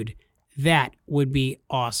 Dude, that would be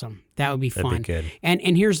awesome. That would be fun. That'd be good.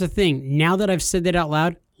 And here's the thing. Now that I've said that out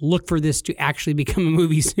loud, look for this to actually become a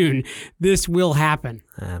movie soon. This will happen.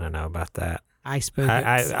 I don't know about that. I suppose.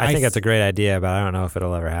 I think that's a great idea, but I don't know if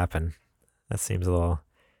it'll ever happen. That seems a little...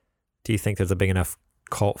 Do you think there's a big enough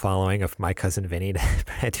cult following of My Cousin Vinny to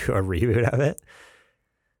do a reboot of it?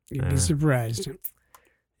 You'd be surprised.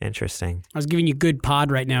 Interesting. I was giving you good pod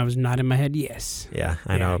right now. I was nodding my head yes. Yeah,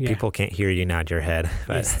 I know. Yeah. People can't hear you nod your head.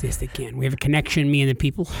 But... Yes, they can. We have a connection, me and the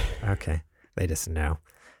people. Okay. They just know.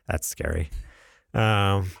 That's scary.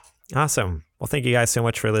 Awesome. Well, thank you guys so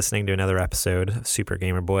much for listening to another episode of Super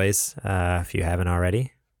Gamer Boys. If you haven't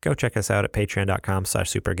already, go check us out at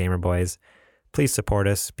patreon.com/supergamerboys. Please support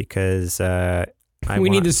us because we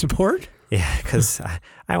need the support. Yeah, because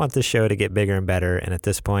I want this show to get bigger and better. And at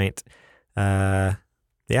this point,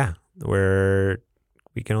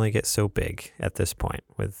 we can only get so big at this point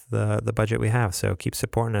with the budget we have. So keep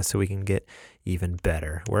supporting us so we can get even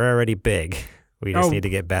better. We're already big. We just need to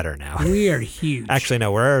get better now. We are huge. Actually,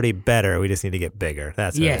 no, we're already better. We just need to get bigger.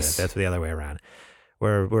 That's what it is. Yes. That's the other way around.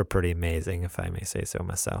 We're pretty amazing, if I may say so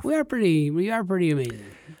myself. We are pretty amazing.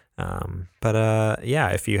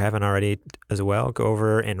 If you haven't already as well, go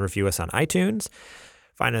over and review us on iTunes.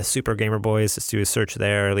 Find us Super Gamer Boys. Just do a search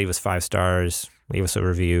there. Leave us 5 stars. Leave us a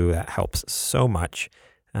review. That helps so much.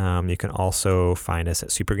 You can also find us at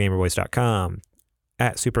supergamerboys.com,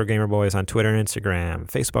 at supergamerboys on Twitter and Instagram,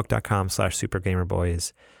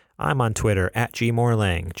 facebook.com/supergamerboys. I'm on Twitter at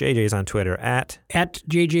gmorlang. JJ's on Twitter at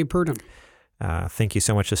JJ Purdom. Thank you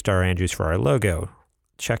so much to Star Andrews for our logo.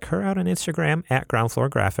 Check her out on Instagram at Ground Floor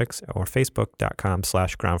Graphics or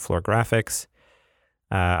facebook.com/Ground Floor Graphics.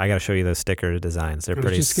 I got to show you those sticker designs. They're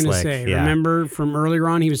pretty slick. I was just going to say, remember from earlier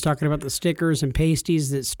on, he was talking about the stickers and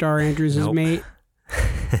pasties that Star Andrews has made.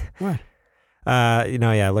 What?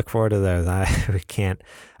 Look forward to those. I can't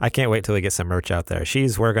wait till we get some merch out there.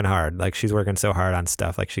 She's working hard. Like, she's working so hard on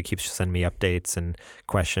stuff. Like, she keeps sending me updates and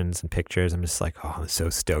questions and pictures. I'm just like, oh, I'm so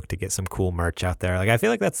stoked to get some cool merch out there. Like, I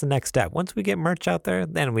feel like that's the next step. Once we get merch out there,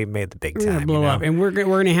 then we've made the big time. We're gonna blow up, and we're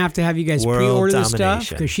gonna have to have you guys pre-order the stuff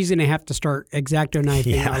because she's gonna have to start X-Acto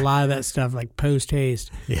knifing a lot of that stuff like post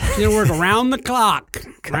haste. Yeah. She's gonna work around the clock.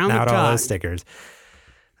 Cutting out all those stickers.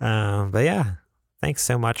 But yeah, thanks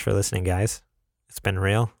so much for listening, guys. It's been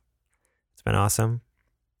real. It's been awesome.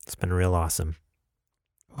 It's been real awesome.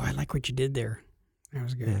 Oh, I like what you did there. That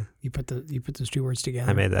was good. Yeah. You put those 2 words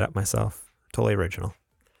together. I made that up myself. Totally original.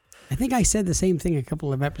 I think I said the same thing a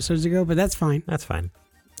couple of episodes ago, but that's fine. That's fine.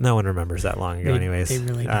 No one remembers that long ago anyways. They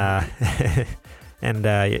really don't.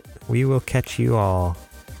 And we will catch you all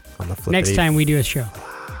on the flip. Next time we do a show.